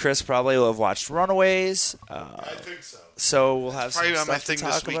 me and Chris probably will have watched Runaways. I think so. So we'll have probably some on my stuff thing to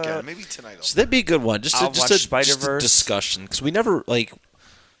talk this weekend. about. Maybe tonight. So that'd be a good one. Just a discussion because we never really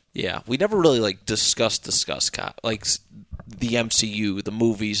discuss like the MCU, the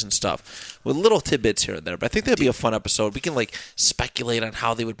movies and stuff, with little tidbits here and there. But I think that'd be a fun episode. We can speculate on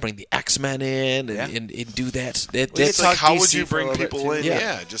how they would bring the X-Men in and do that. It's like how would you bring people in?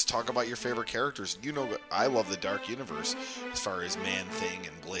 Yeah, just talk about your favorite characters. You know, I love the Dark Universe as far as Man-Thing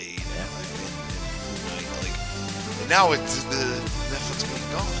and Blade and Moon Knight. And now it's the Netflix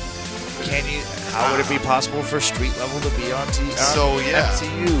being gone. How would it be possible for Street Level to be on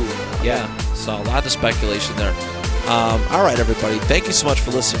MCU? Yeah, so a lot of speculation there. All right, everybody. Thank you so much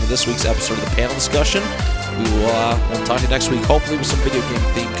for listening to this week's episode of the panel discussion. We'll talk to you next week, hopefully with some video game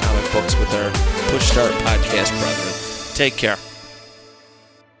themed comic books with our Push Start podcast brethren. Take care.